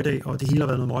haft en møgdag, og det hele har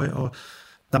været noget møg, og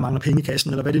der mangler penge i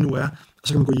kassen, eller hvad det nu er, og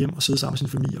så kan man gå hjem og sidde sammen med sin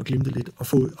familie og glemme det lidt, og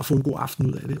få en god aften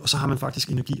ud af det, og så har man faktisk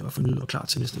energi og fornyet og klar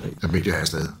til næste dag. Det er vigtigt at have et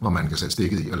sted, hvor man kan sætte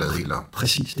stikket i og lade helt op.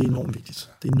 Præcis, det er enormt vigtigt.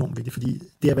 Det er enormt vigtigt, fordi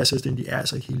det at være selvstændig er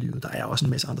altså ikke hele livet. Der er også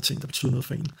en masse andre ting, der betyder noget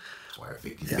for en. Det tror jeg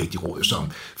er vigtigt råd,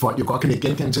 som folk jo godt kan ikke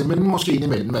genkende til, men måske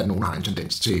indimellem, at nogen har en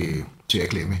tendens til at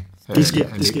glemme. Det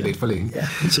sker. Lidt for længe. Ja,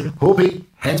 helt sikkert. HP,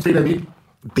 Hans Peter Hvidt.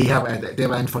 Det har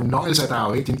været en fornøjelse, at der er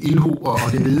jo ikke din ildhu og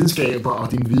din videnskab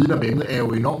og din viden om emnet er jo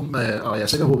enorm, og jeg er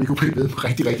sikker på, at vi kunne blive ved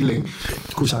rigtig, rigtig længe.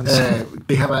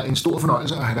 Det har været en stor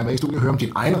fornøjelse at have dig med i studiet og høre om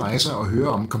din egen rejse og høre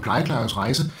om Comply Clouds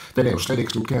rejse. Den er jo slet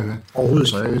ikke slut, kan jeg høre. Overhovedet.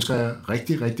 Så jeg ønsker jer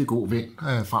rigtig, rigtig god vind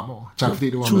fremover. Tak fordi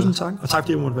du var med. Tusind tak, og tak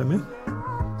fordi jeg måtte være med.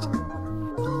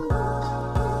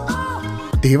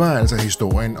 Det var altså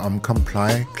historien om Comply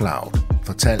Cloud,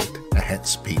 fortalt af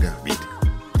Hans Peter Hvidt.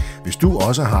 Hvis du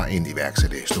også har en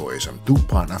iværksætterhistorie, som du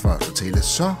brænder for at fortælle,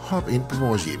 så hop ind på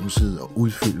vores hjemmeside og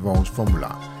udfyld vores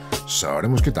formular. Så er det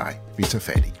måske dig, vi tager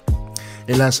fat i.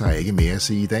 Ellers har jeg ikke mere at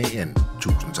sige i dag end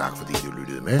tusind tak, fordi du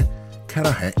lyttede med. Kan du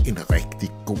have en rigtig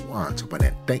god og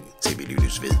entreprenant dag, til vi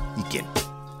lyttes ved igen.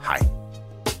 Hej.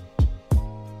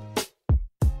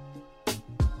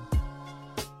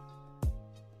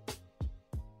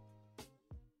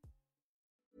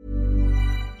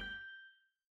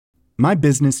 My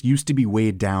business used to be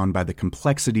weighed down by the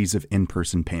complexities of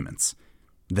in-person payments.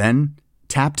 Then,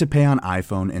 Tap to Pay on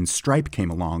iPhone and Stripe came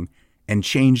along and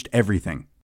changed everything.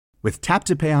 With Tap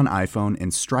to Pay on iPhone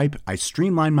and Stripe, I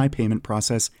streamlined my payment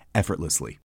process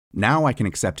effortlessly. Now I can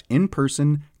accept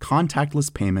in-person,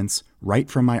 contactless payments right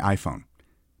from my iPhone.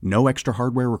 No extra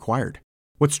hardware required.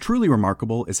 What's truly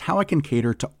remarkable is how I can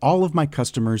cater to all of my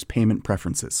customers' payment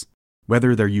preferences.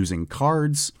 Whether they're using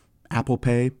cards, Apple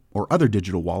Pay, or other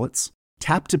digital wallets,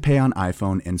 Tap to Pay on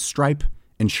iPhone and Stripe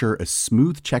ensure a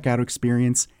smooth checkout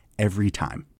experience every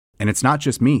time. And it's not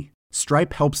just me.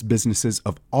 Stripe helps businesses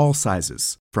of all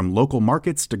sizes, from local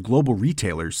markets to global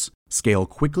retailers, scale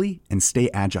quickly and stay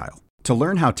agile. To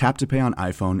learn how Tap to Pay on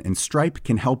iPhone and Stripe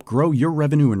can help grow your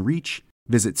revenue and reach,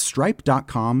 visit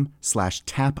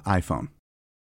stripe.com/tapiphone.